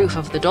walls and roof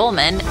of the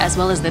dolmen, as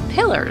well as the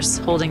pillars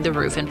holding the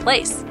roof in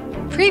place.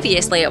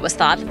 Previously, it was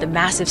thought that the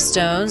massive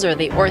stones, or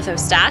the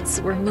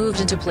orthostats, were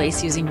moved into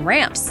place using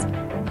ramps.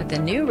 But the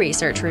new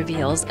research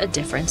reveals a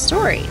different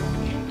story.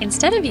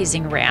 Instead of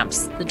using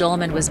ramps, the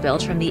dolmen was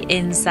built from the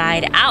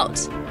inside out.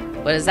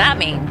 What does that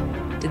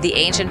mean? Did the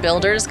ancient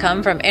builders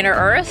come from inner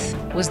Earth?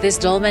 Was this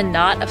dolmen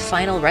not a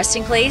final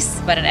resting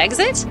place, but an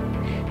exit?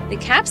 The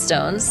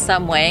capstones,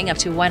 some weighing up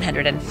to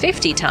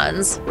 150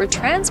 tons, were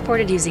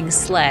transported using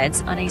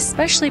sleds on a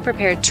specially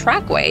prepared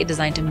trackway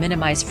designed to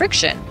minimize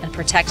friction and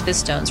protect the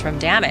stones from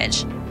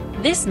damage.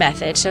 This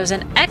method shows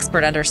an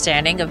expert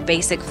understanding of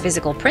basic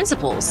physical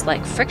principles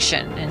like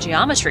friction and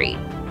geometry.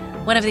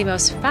 One of the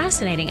most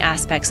fascinating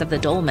aspects of the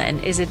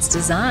dolmen is its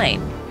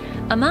design.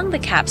 Among the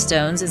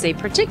capstones is a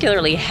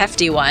particularly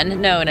hefty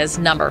one known as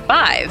number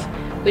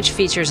 5, which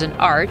features an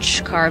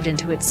arch carved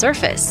into its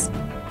surface.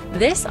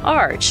 This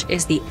arch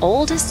is the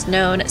oldest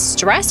known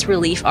stress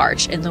relief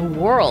arch in the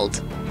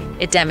world.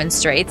 It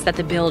demonstrates that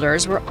the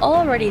builders were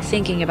already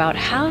thinking about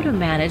how to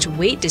manage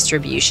weight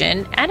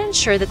distribution and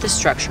ensure that the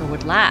structure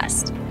would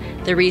last.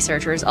 The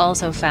researchers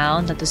also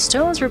found that the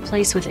stones were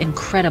placed with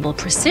incredible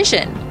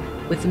precision,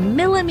 with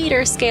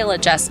millimeter-scale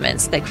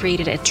adjustments that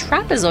created a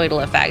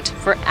trapezoidal effect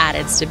for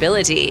added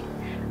stability.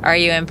 Are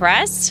you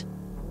impressed?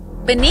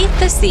 Beneath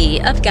the Sea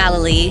of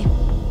Galilee.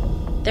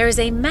 There is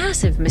a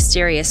massive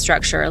mysterious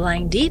structure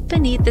lying deep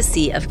beneath the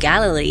Sea of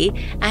Galilee,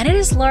 and it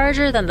is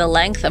larger than the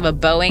length of a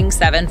Boeing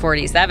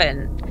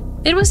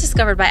 747. It was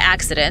discovered by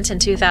accident in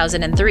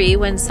 2003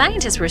 when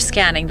scientists were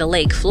scanning the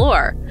lake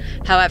floor.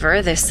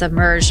 However, this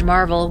submerged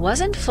marvel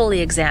wasn't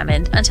fully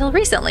examined until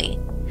recently.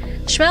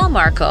 Shmuel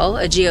Marco,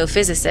 a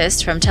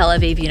geophysicist from Tel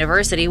Aviv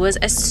University, was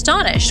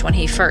astonished when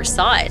he first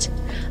saw it.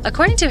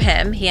 According to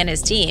him, he and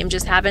his team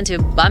just happened to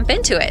bump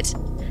into it.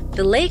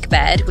 The lake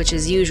bed, which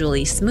is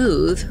usually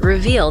smooth,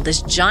 revealed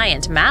this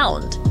giant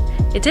mound.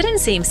 It didn't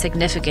seem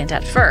significant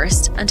at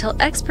first until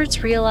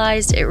experts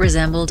realized it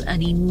resembled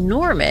an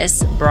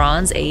enormous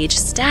Bronze Age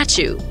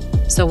statue.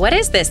 So what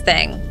is this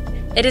thing?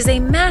 It is a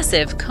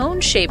massive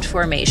cone-shaped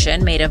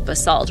formation made of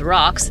basalt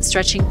rocks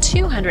stretching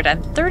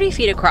 230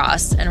 feet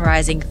across and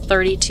rising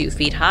 32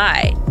 feet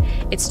high.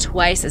 It's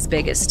twice as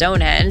big as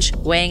Stonehenge,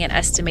 weighing an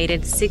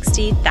estimated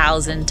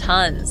 60,000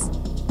 tons.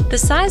 The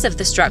size of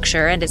the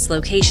structure and its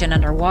location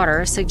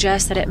underwater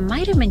suggests that it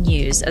might have been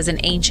used as an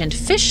ancient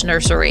fish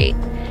nursery.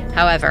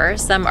 However,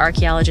 some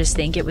archaeologists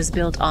think it was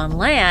built on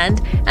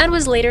land and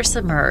was later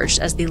submerged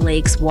as the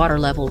lake's water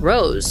level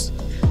rose.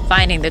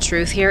 Finding the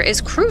truth here is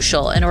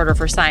crucial in order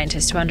for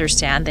scientists to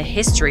understand the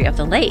history of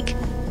the lake.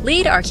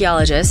 Lead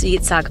archaeologist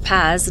Yitzhak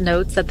Paz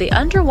notes that the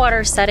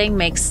underwater setting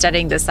makes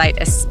studying the site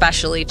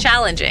especially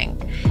challenging.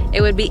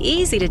 It would be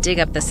easy to dig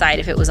up the site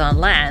if it was on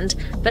land,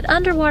 but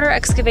underwater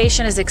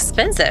excavation is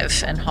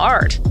expensive and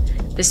hard.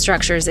 The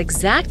structure's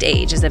exact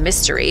age is a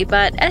mystery,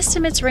 but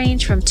estimates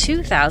range from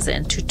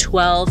 2,000 to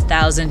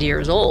 12,000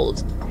 years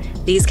old.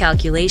 These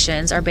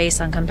calculations are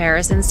based on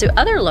comparisons to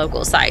other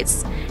local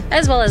sites,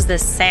 as well as the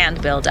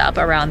sand buildup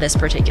around this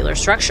particular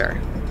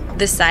structure.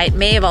 The site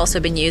may have also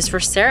been used for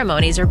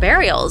ceremonies or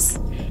burials.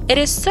 It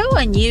is so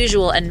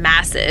unusual and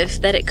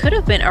massive that it could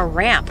have been a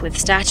ramp with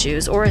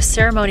statues or a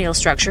ceremonial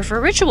structure for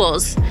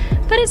rituals.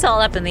 But it's all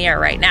up in the air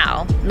right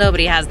now.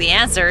 Nobody has the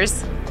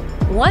answers.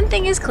 One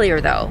thing is clear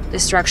though, the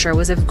structure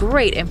was of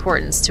great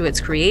importance to its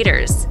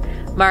creators.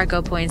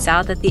 Marco points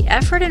out that the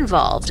effort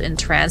involved in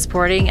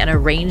transporting and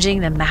arranging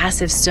the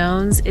massive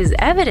stones is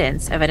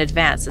evidence of an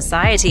advanced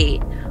society,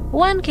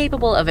 one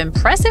capable of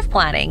impressive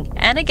planning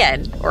and,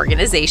 again,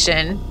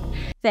 organization.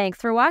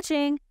 Thanks for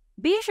watching.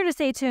 Be sure to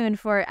stay tuned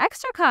for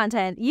extra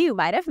content you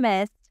might have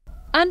missed.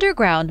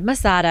 Underground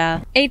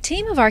Masada. A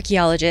team of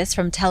archaeologists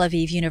from Tel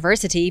Aviv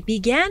University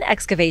began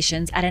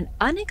excavations at an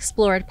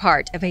unexplored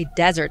part of a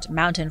desert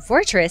mountain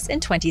fortress in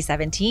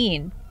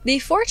 2017. The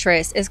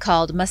fortress is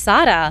called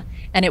Masada,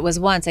 and it was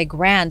once a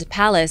grand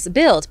palace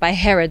built by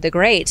Herod the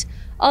Great,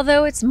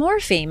 although it's more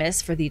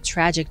famous for the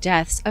tragic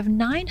deaths of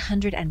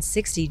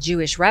 960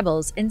 Jewish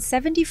rebels in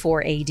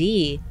 74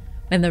 AD.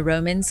 When the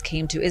Romans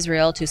came to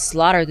Israel to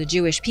slaughter the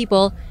Jewish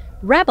people,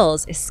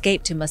 rebels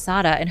escaped to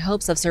Masada in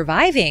hopes of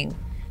surviving.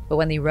 But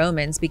when the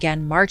Romans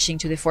began marching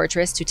to the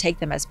fortress to take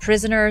them as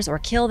prisoners or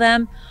kill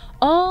them,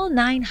 all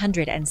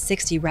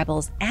 960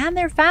 rebels and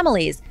their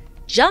families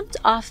jumped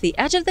off the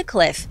edge of the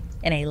cliff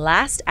in a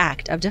last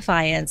act of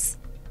defiance.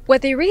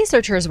 What the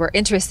researchers were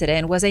interested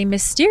in was a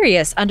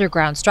mysterious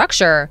underground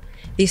structure.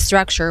 The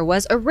structure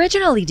was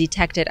originally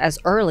detected as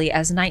early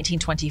as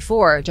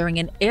 1924 during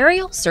an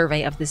aerial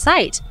survey of the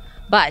site,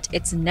 but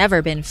it's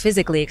never been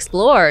physically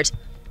explored.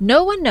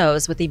 No one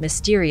knows what the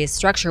mysterious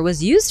structure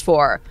was used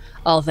for,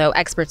 although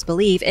experts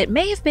believe it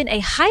may have been a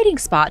hiding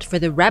spot for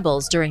the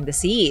rebels during the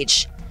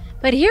siege.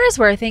 But here's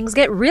where things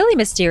get really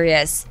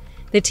mysterious.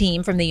 The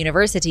team from the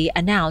university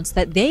announced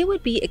that they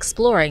would be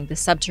exploring the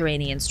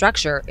subterranean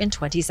structure in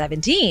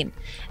 2017.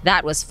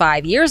 That was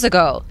 5 years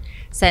ago.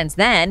 Since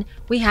then,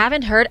 we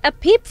haven't heard a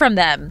peep from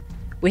them.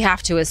 We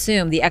have to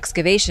assume the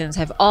excavations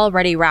have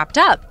already wrapped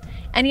up,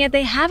 and yet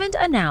they haven't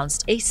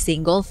announced a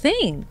single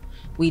thing.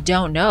 We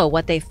don't know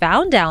what they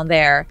found down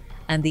there,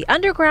 and the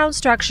underground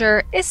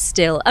structure is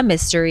still a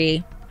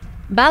mystery.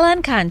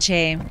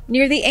 Balancanche.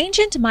 Near the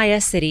ancient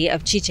Maya city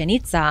of Chichen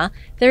Itza,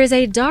 there is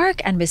a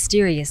dark and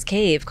mysterious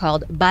cave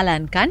called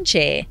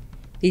Balancanche.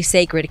 The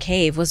sacred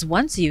cave was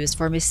once used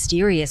for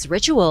mysterious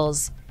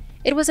rituals.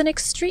 It was an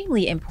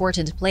extremely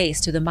important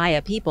place to the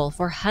Maya people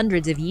for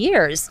hundreds of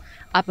years,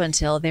 up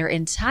until their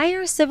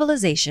entire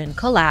civilization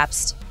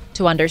collapsed.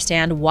 To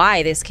understand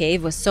why this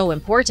cave was so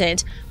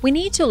important, we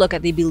need to look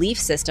at the belief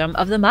system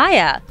of the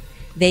Maya.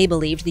 They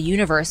believed the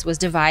universe was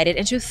divided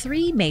into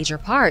 3 major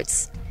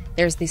parts.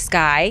 There's the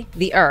sky,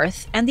 the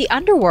earth, and the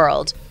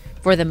underworld.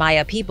 For the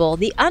Maya people,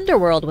 the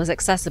underworld was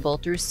accessible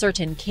through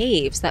certain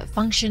caves that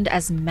functioned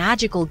as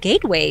magical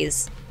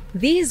gateways.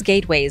 These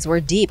gateways were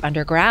deep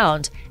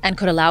underground and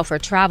could allow for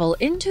travel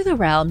into the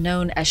realm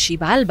known as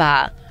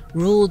Xibalba,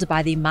 ruled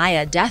by the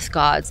Maya death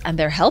gods and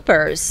their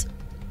helpers.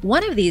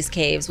 One of these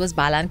caves was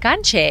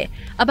Balancanche,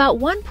 about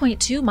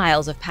 1.2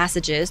 miles of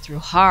passages through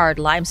hard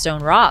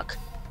limestone rock.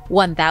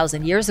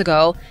 1,000 years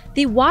ago,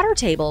 the water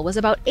table was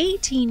about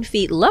 18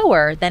 feet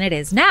lower than it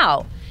is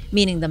now,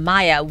 meaning the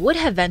Maya would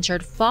have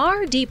ventured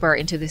far deeper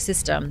into the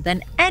system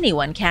than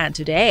anyone can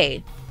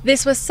today.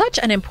 This was such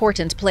an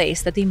important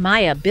place that the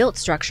Maya built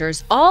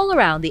structures all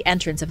around the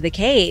entrance of the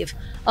cave,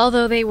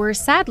 although they were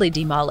sadly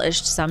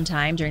demolished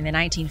sometime during the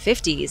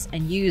 1950s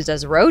and used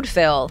as road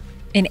fill.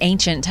 In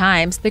ancient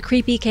times, the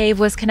creepy cave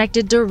was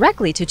connected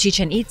directly to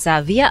Chichen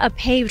Itza via a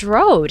paved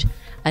road,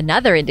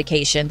 another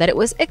indication that it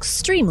was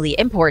extremely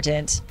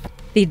important.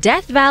 The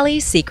Death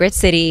Valley Secret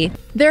City.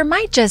 There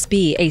might just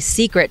be a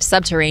secret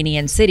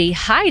subterranean city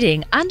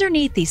hiding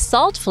underneath the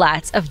salt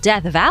flats of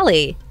Death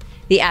Valley.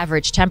 The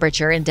average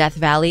temperature in Death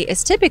Valley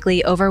is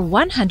typically over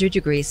 100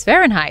 degrees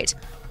Fahrenheit,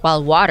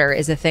 while water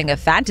is a thing of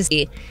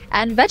fantasy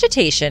and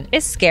vegetation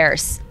is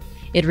scarce.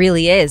 It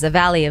really is a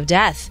valley of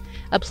death,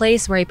 a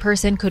place where a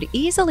person could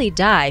easily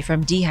die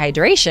from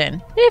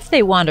dehydration if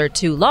they wandered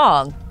too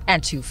long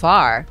and too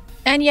far.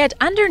 And yet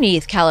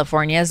underneath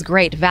California's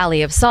Great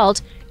Valley of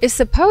Salt is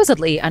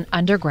supposedly an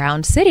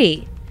underground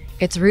city.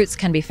 Its roots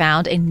can be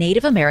found in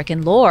Native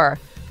American lore,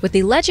 with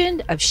the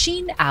legend of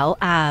Sheen Au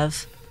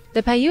Av.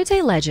 The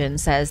Paiute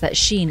legend says that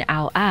Sheen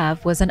Au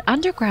Av was an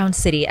underground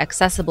city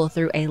accessible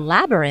through a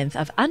labyrinth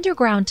of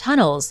underground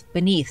tunnels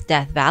beneath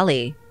Death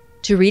Valley.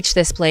 To reach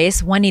this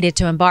place, one needed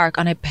to embark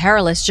on a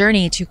perilous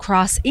journey to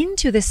cross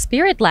into the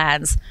spirit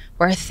lands,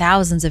 where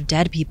thousands of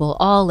dead people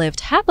all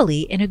lived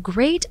happily in a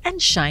great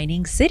and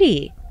shining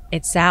city.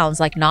 It sounds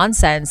like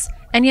nonsense,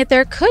 and yet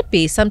there could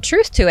be some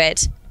truth to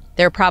it.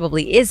 There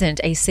probably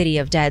isn't a city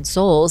of dead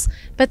souls,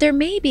 but there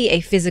may be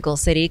a physical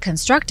city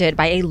constructed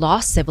by a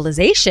lost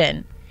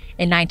civilization.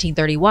 In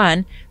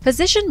 1931,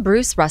 physician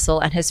Bruce Russell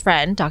and his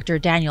friend Dr.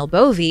 Daniel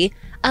Bovee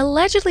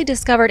allegedly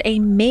discovered a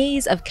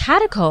maze of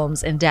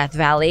catacombs in Death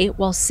Valley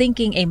while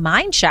sinking a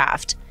mine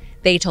shaft.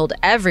 They told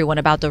everyone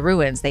about the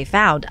ruins they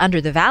found under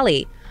the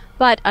valley,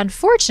 but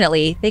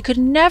unfortunately, they could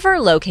never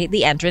locate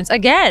the entrance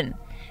again.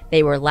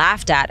 They were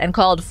laughed at and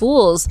called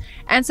fools,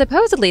 and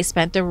supposedly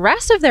spent the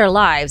rest of their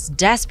lives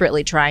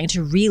desperately trying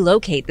to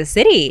relocate the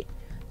city.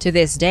 To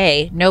this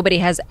day, nobody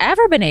has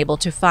ever been able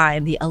to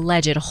find the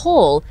alleged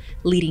hole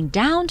leading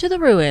down to the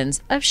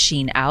ruins of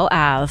Sheen Au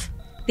Av.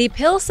 The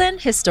Pilsen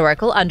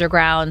Historical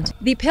Underground.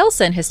 The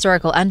Pilsen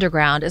Historical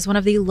Underground is one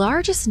of the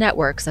largest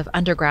networks of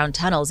underground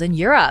tunnels in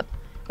Europe,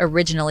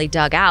 originally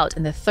dug out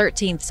in the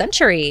 13th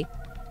century.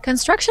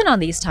 Construction on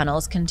these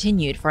tunnels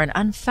continued for an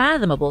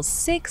unfathomable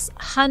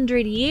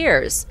 600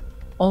 years,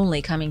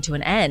 only coming to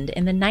an end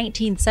in the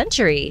 19th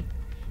century.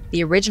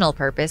 The original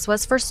purpose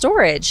was for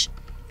storage.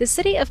 The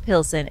city of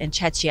Pilsen in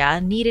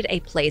Czechia needed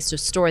a place to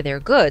store their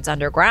goods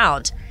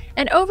underground,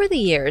 and over the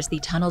years the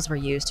tunnels were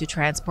used to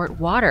transport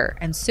water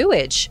and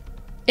sewage.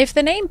 If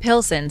the name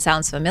Pilsen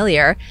sounds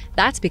familiar,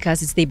 that's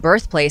because it's the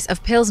birthplace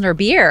of Pilsner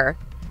beer.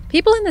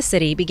 People in the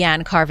city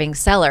began carving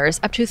cellars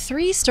up to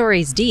 3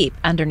 stories deep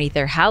underneath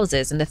their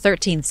houses in the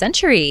 13th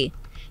century.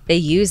 They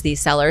used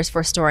these cellars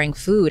for storing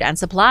food and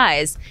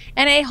supplies,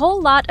 and a whole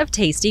lot of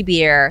tasty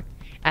beer.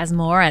 As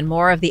more and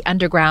more of the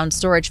underground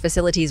storage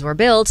facilities were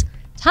built,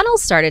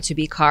 tunnels started to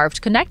be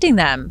carved connecting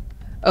them.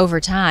 Over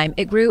time,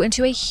 it grew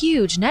into a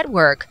huge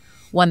network,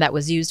 one that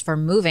was used for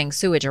moving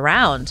sewage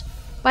around.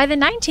 By the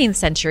 19th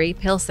century,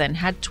 Pilsen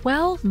had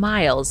 12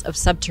 miles of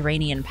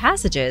subterranean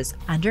passages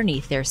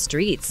underneath their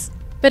streets.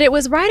 But it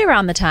was right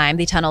around the time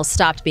the tunnels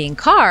stopped being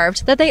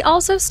carved that they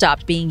also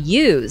stopped being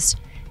used.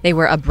 They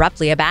were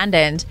abruptly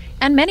abandoned,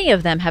 and many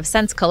of them have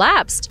since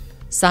collapsed.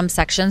 Some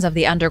sections of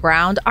the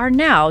underground are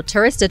now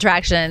tourist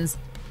attractions.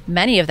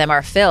 Many of them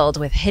are filled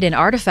with hidden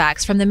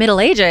artifacts from the Middle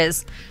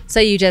Ages, so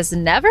you just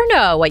never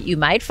know what you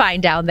might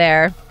find down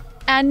there.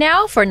 And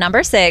now for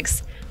number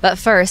 6. But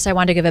first, I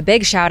want to give a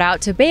big shout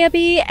out to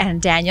Baby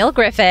and Daniel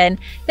Griffin.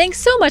 Thanks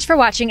so much for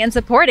watching and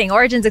supporting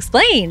Origins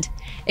Explained.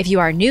 If you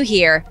are new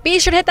here, be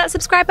sure to hit that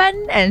subscribe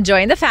button and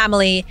join the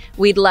family.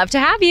 We'd love to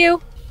have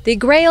you. The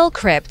Grail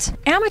Crypt.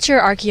 Amateur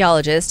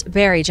archaeologist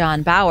Barry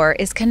John Bauer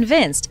is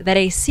convinced that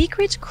a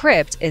secret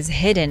crypt is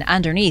hidden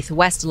underneath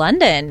West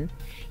London.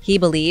 He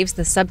believes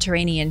the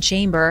subterranean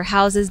chamber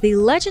houses the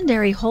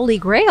legendary Holy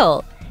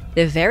Grail,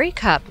 the very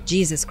cup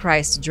Jesus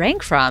Christ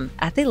drank from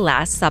at the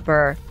Last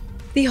Supper.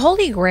 The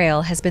Holy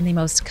Grail has been the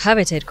most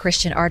coveted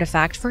Christian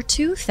artifact for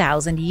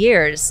 2,000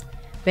 years.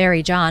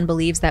 Barry John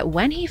believes that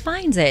when he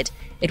finds it,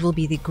 it will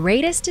be the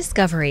greatest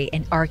discovery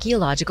in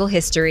archaeological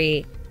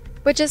history.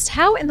 But just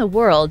how in the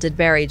world did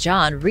Barry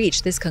John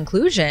reach this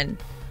conclusion?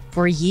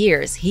 For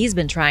years, he's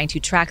been trying to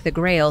track the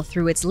Grail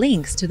through its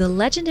links to the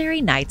legendary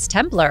Knights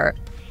Templar.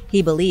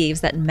 He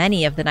believes that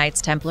many of the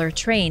Knights Templar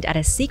trained at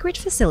a secret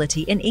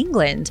facility in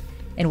England,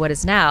 in what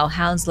is now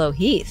Hounslow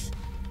Heath.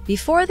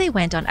 Before they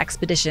went on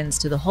expeditions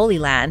to the Holy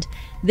Land,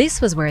 this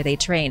was where they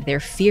trained their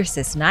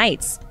fiercest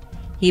knights.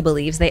 He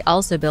believes they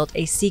also built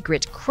a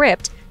secret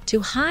crypt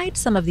to hide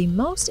some of the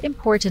most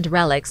important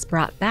relics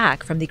brought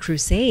back from the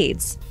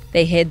Crusades.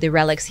 They hid the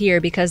relics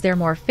here because their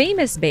more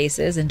famous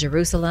bases in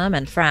Jerusalem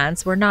and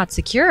France were not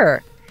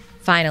secure.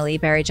 Finally,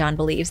 Barry John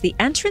believes the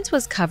entrance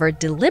was covered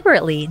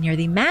deliberately near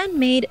the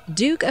man-made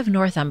Duke of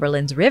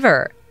Northumberland's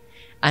river.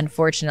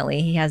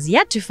 Unfortunately, he has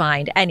yet to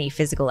find any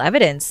physical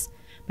evidence,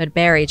 but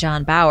Barry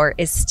John Bauer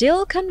is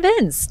still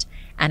convinced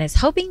and is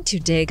hoping to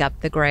dig up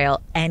the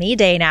Grail any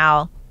day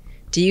now.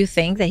 Do you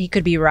think that he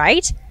could be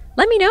right?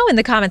 Let me know in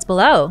the comments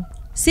below.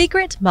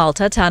 Secret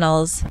Malta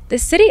Tunnels. The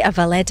city of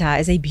Valletta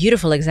is a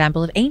beautiful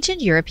example of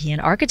ancient European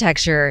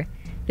architecture.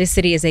 This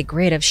city is a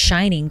grid of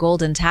shining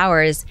golden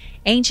towers,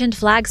 ancient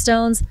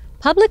flagstones,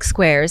 public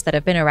squares that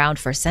have been around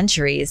for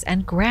centuries,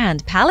 and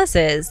grand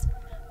palaces.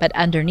 But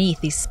underneath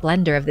the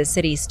splendor of the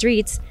city's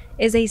streets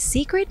is a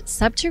secret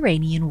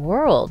subterranean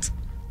world,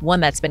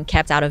 one that's been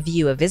kept out of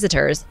view of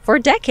visitors for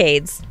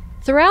decades.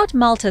 Throughout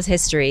Malta's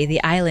history,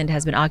 the island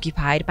has been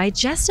occupied by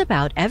just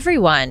about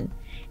everyone.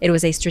 It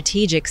was a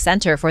strategic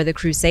center for the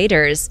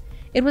Crusaders.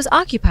 It was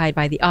occupied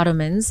by the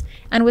Ottomans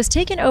and was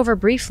taken over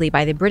briefly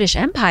by the British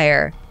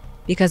Empire.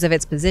 Because of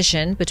its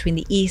position between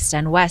the East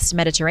and West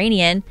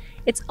Mediterranean,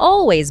 it's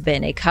always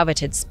been a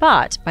coveted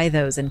spot by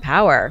those in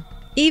power.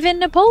 Even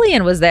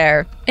Napoleon was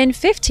there. In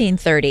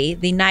 1530,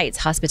 the Knights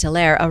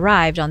Hospitaller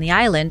arrived on the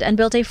island and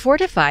built a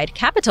fortified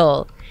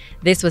capital.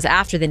 This was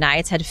after the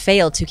Knights had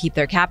failed to keep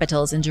their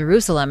capitals in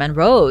Jerusalem and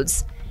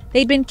Rhodes.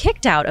 They'd been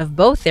kicked out of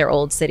both their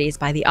old cities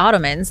by the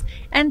Ottomans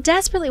and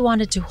desperately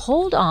wanted to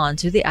hold on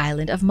to the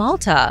island of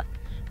Malta.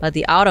 But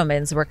the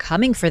Ottomans were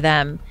coming for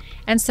them,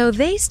 and so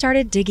they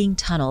started digging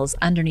tunnels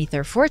underneath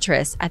their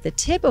fortress at the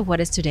tip of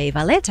what is today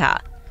Valletta.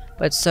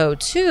 But so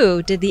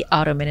too did the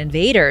Ottoman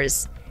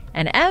invaders.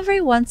 And every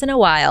once in a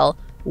while,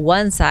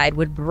 one side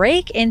would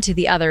break into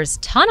the other's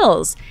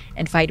tunnels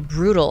and fight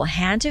brutal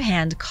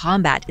hand-to-hand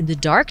combat in the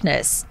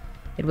darkness.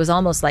 It was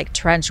almost like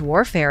trench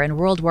warfare in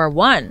World War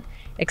I,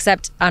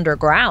 except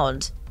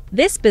underground.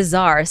 This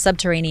bizarre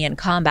subterranean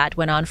combat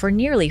went on for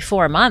nearly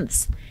 4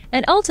 months,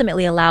 and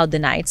ultimately allowed the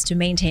Knights to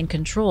maintain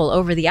control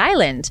over the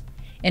island.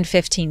 In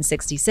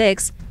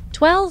 1566,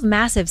 12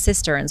 massive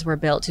cisterns were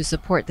built to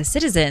support the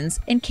citizens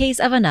in case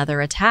of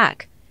another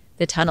attack.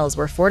 The tunnels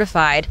were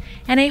fortified,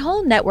 and a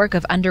whole network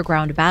of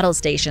underground battle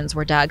stations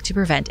were dug to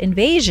prevent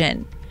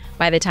invasion.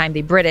 By the time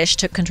the British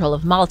took control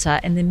of Malta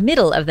in the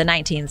middle of the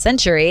 19th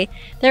century,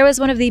 there was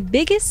one of the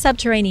biggest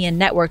subterranean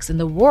networks in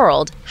the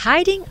world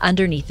hiding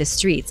underneath the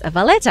streets of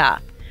Valletta.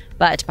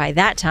 But by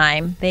that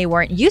time, they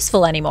weren't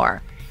useful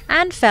anymore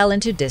and fell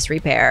into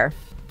disrepair.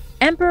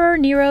 Emperor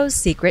Nero's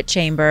Secret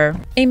Chamber.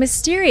 A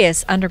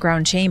mysterious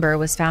underground chamber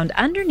was found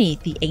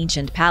underneath the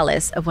ancient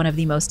palace of one of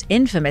the most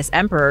infamous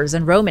emperors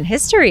in Roman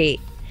history.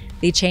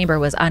 The chamber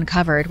was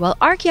uncovered while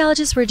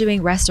archaeologists were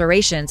doing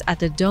restorations at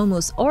the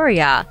Domus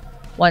Aurea,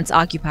 once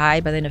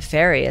occupied by the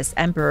nefarious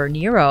Emperor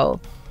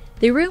Nero.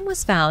 The room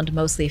was found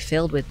mostly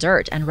filled with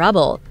dirt and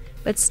rubble,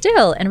 but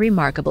still in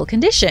remarkable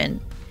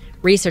condition.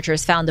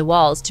 Researchers found the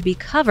walls to be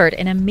covered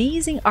in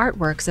amazing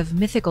artworks of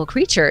mythical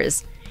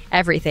creatures,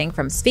 everything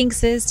from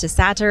sphinxes to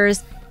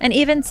satyrs and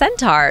even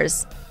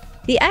centaurs.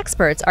 The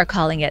experts are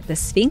calling it the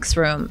Sphinx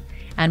Room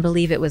and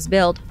believe it was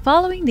built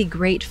following the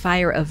Great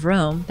Fire of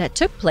Rome that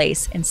took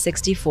place in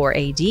 64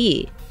 AD.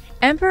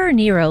 Emperor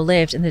Nero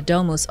lived in the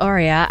Domus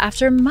Aurea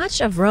after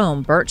much of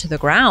Rome burnt to the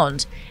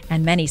ground,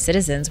 and many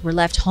citizens were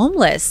left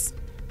homeless.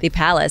 The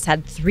palace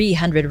had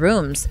 300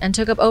 rooms and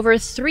took up over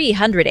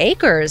 300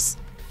 acres.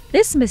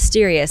 This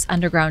mysterious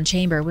underground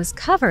chamber was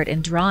covered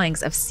in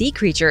drawings of sea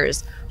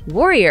creatures,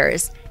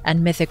 warriors,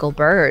 and mythical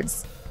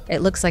birds.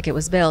 It looks like it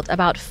was built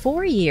about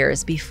 4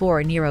 years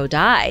before Nero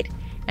died,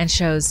 and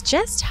shows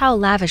just how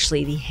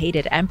lavishly the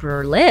hated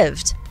emperor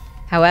lived.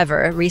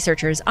 However,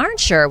 researchers aren't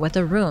sure what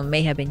the room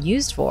may have been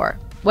used for.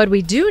 What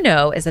we do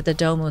know is that the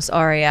Domus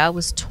Aurea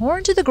was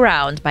torn to the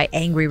ground by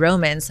angry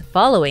Romans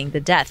following the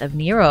death of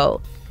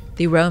Nero.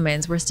 The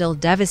Romans were still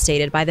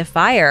devastated by the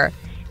fire,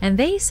 and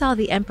they saw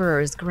the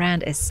emperor's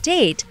grand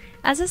estate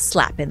as a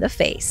slap in the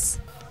face.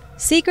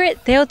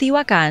 Secret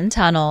Teotihuacan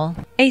Tunnel.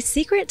 A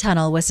secret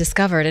tunnel was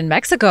discovered in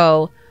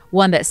Mexico,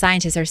 one that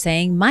scientists are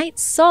saying might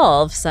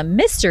solve some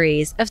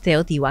mysteries of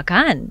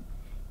Teotihuacan.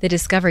 The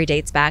discovery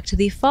dates back to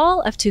the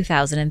fall of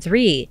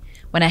 2003,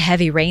 when a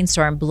heavy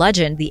rainstorm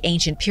bludgeoned the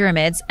ancient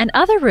pyramids and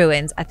other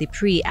ruins at the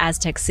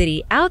pre-Aztec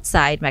city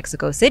outside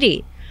Mexico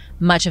City.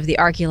 Much of the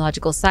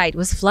archaeological site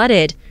was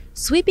flooded,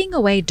 sweeping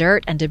away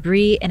dirt and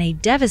debris in a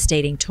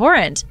devastating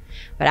torrent.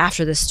 But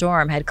after the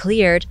storm had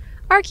cleared,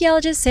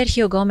 archaeologist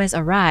Sergio Gomez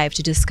arrived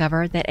to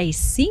discover that a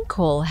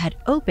sinkhole had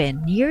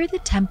opened near the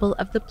Temple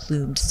of the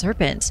Plumed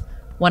Serpent,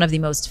 one of the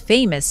most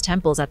famous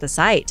temples at the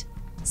site.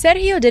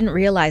 Sergio didn't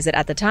realize it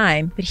at the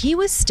time, but he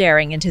was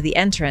staring into the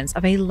entrance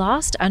of a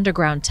lost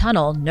underground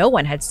tunnel no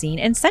one had seen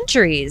in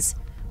centuries.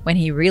 When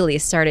he really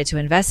started to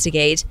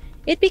investigate,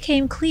 it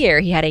became clear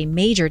he had a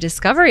major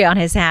discovery on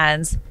his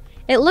hands.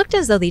 It looked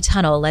as though the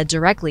tunnel led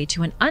directly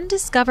to an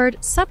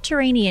undiscovered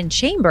subterranean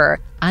chamber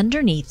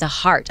underneath the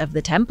heart of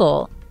the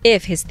temple.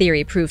 If his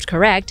theory proved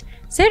correct,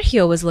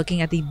 Sergio was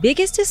looking at the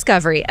biggest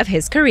discovery of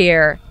his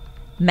career.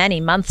 Many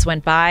months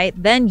went by,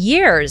 then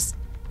years.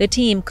 The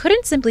team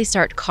couldn't simply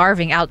start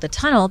carving out the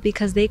tunnel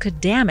because they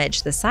could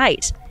damage the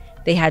site.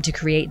 They had to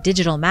create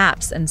digital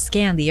maps and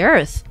scan the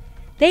earth.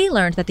 They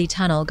learned that the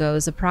tunnel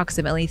goes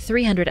approximately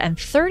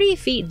 330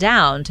 feet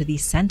down to the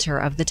center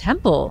of the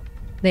temple.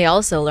 They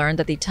also learned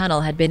that the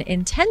tunnel had been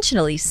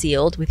intentionally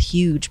sealed with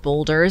huge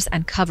boulders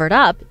and covered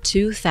up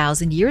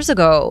 2,000 years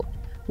ago.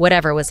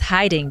 Whatever was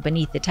hiding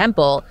beneath the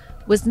temple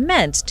was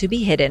meant to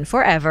be hidden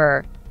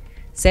forever.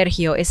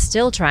 Sergio is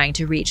still trying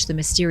to reach the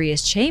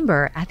mysterious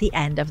chamber at the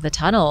end of the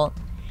tunnel.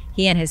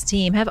 He and his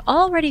team have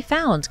already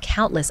found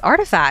countless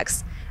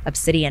artifacts: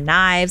 obsidian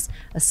knives,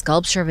 a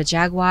sculpture of a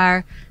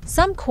jaguar,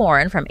 some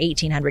corn from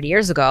 1800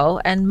 years ago,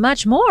 and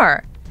much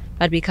more.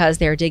 But because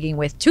they're digging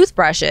with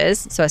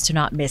toothbrushes so as to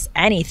not miss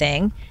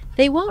anything,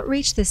 they won't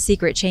reach the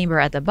secret chamber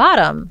at the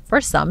bottom for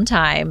some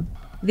time.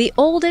 The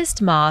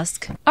oldest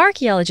mosque.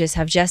 Archaeologists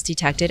have just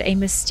detected a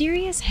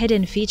mysterious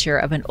hidden feature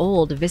of an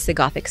old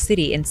Visigothic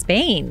city in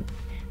Spain.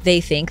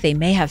 They think they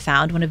may have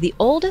found one of the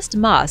oldest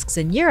mosques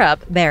in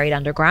Europe buried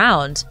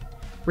underground.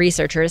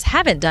 Researchers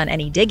haven't done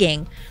any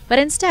digging, but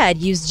instead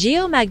used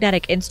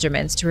geomagnetic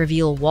instruments to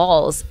reveal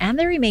walls and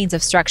the remains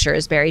of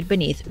structures buried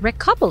beneath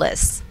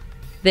Recopolis.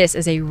 This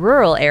is a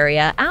rural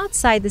area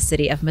outside the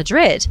city of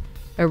Madrid,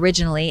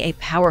 originally a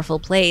powerful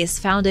place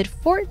founded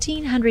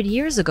 1400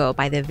 years ago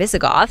by the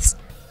Visigoths,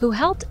 who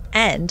helped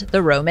end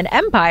the Roman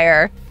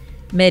Empire.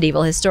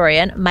 Medieval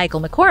historian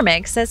Michael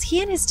McCormick says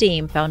he and his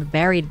team found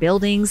buried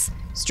buildings,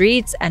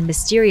 streets, and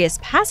mysterious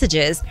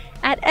passages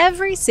at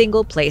every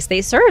single place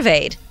they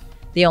surveyed.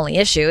 The only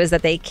issue is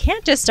that they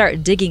can't just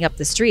start digging up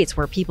the streets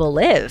where people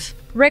live.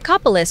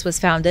 Recopolis was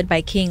founded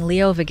by King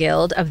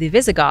Leovigild of the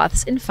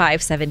Visigoths in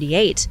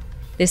 578.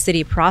 This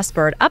city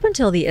prospered up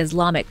until the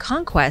Islamic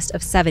conquest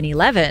of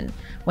 711,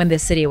 when the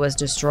city was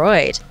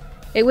destroyed.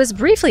 It was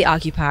briefly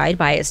occupied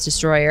by its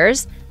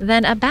destroyers,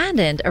 then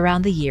abandoned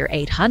around the year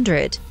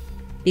 800.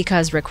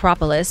 Because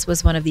Recopolis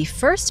was one of the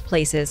first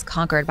places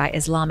conquered by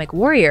Islamic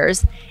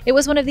warriors, it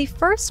was one of the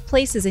first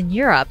places in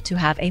Europe to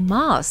have a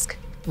mosque.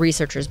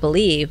 Researchers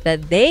believe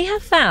that they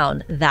have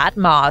found that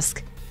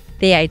mosque.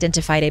 They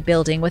identified a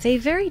building with a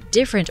very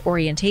different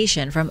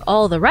orientation from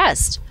all the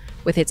rest,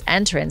 with its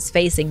entrance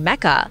facing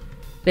Mecca.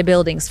 The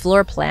building's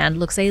floor plan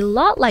looks a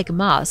lot like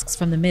mosques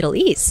from the Middle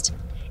East.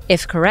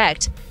 If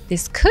correct,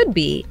 this could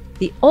be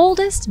the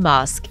oldest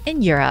mosque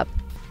in Europe.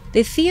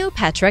 The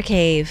Theopetra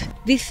Cave.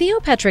 The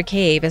Theopetra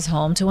Cave is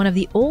home to one of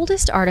the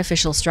oldest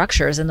artificial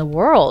structures in the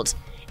world.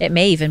 It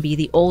may even be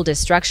the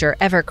oldest structure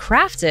ever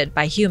crafted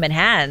by human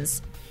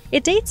hands.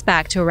 It dates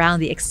back to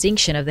around the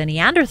extinction of the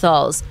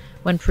Neanderthals,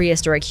 when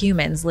prehistoric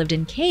humans lived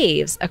in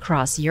caves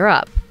across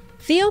Europe.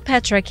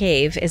 Theopetra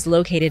Cave is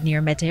located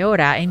near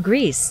Meteora in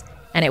Greece,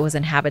 and it was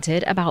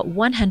inhabited about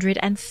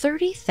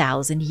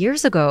 130,000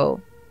 years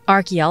ago.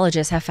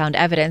 Archaeologists have found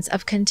evidence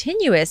of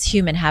continuous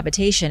human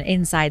habitation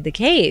inside the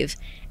cave,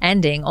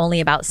 ending only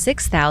about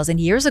 6,000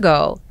 years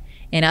ago.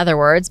 In other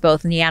words,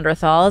 both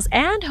Neanderthals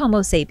and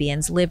Homo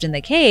sapiens lived in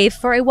the cave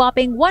for a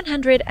whopping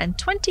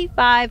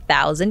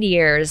 125,000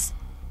 years.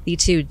 The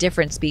two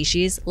different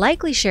species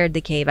likely shared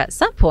the cave at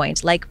some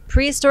point, like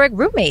prehistoric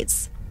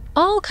roommates.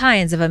 All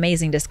kinds of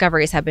amazing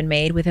discoveries have been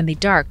made within the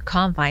dark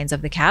confines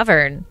of the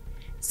cavern.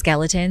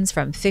 Skeletons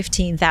from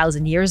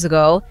 15,000 years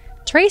ago,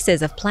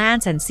 traces of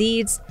plants and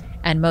seeds,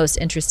 and most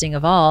interesting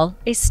of all,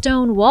 a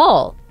stone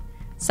wall.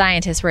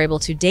 Scientists were able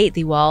to date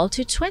the wall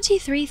to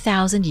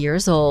 23,000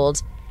 years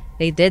old.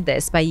 They did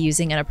this by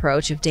using an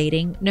approach of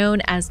dating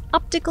known as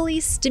optically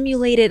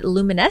stimulated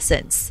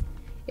luminescence.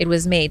 It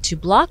was made to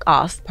block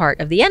off part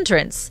of the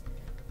entrance.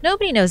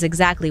 Nobody knows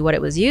exactly what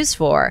it was used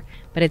for,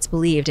 but it's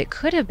believed it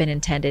could have been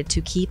intended to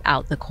keep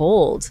out the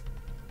cold.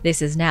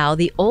 This is now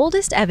the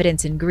oldest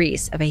evidence in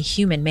Greece of a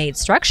human-made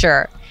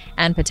structure,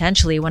 and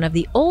potentially one of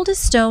the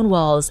oldest stone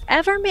walls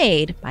ever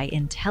made by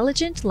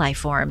intelligent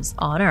lifeforms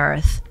on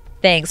Earth.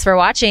 Thanks for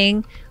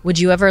watching! Would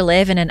you ever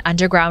live in an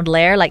underground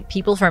lair like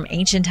people from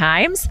ancient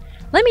times?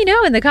 Let me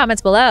know in the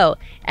comments below,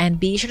 and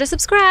be sure to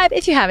subscribe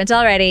if you haven't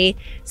already.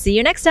 See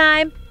you next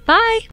time! Bye!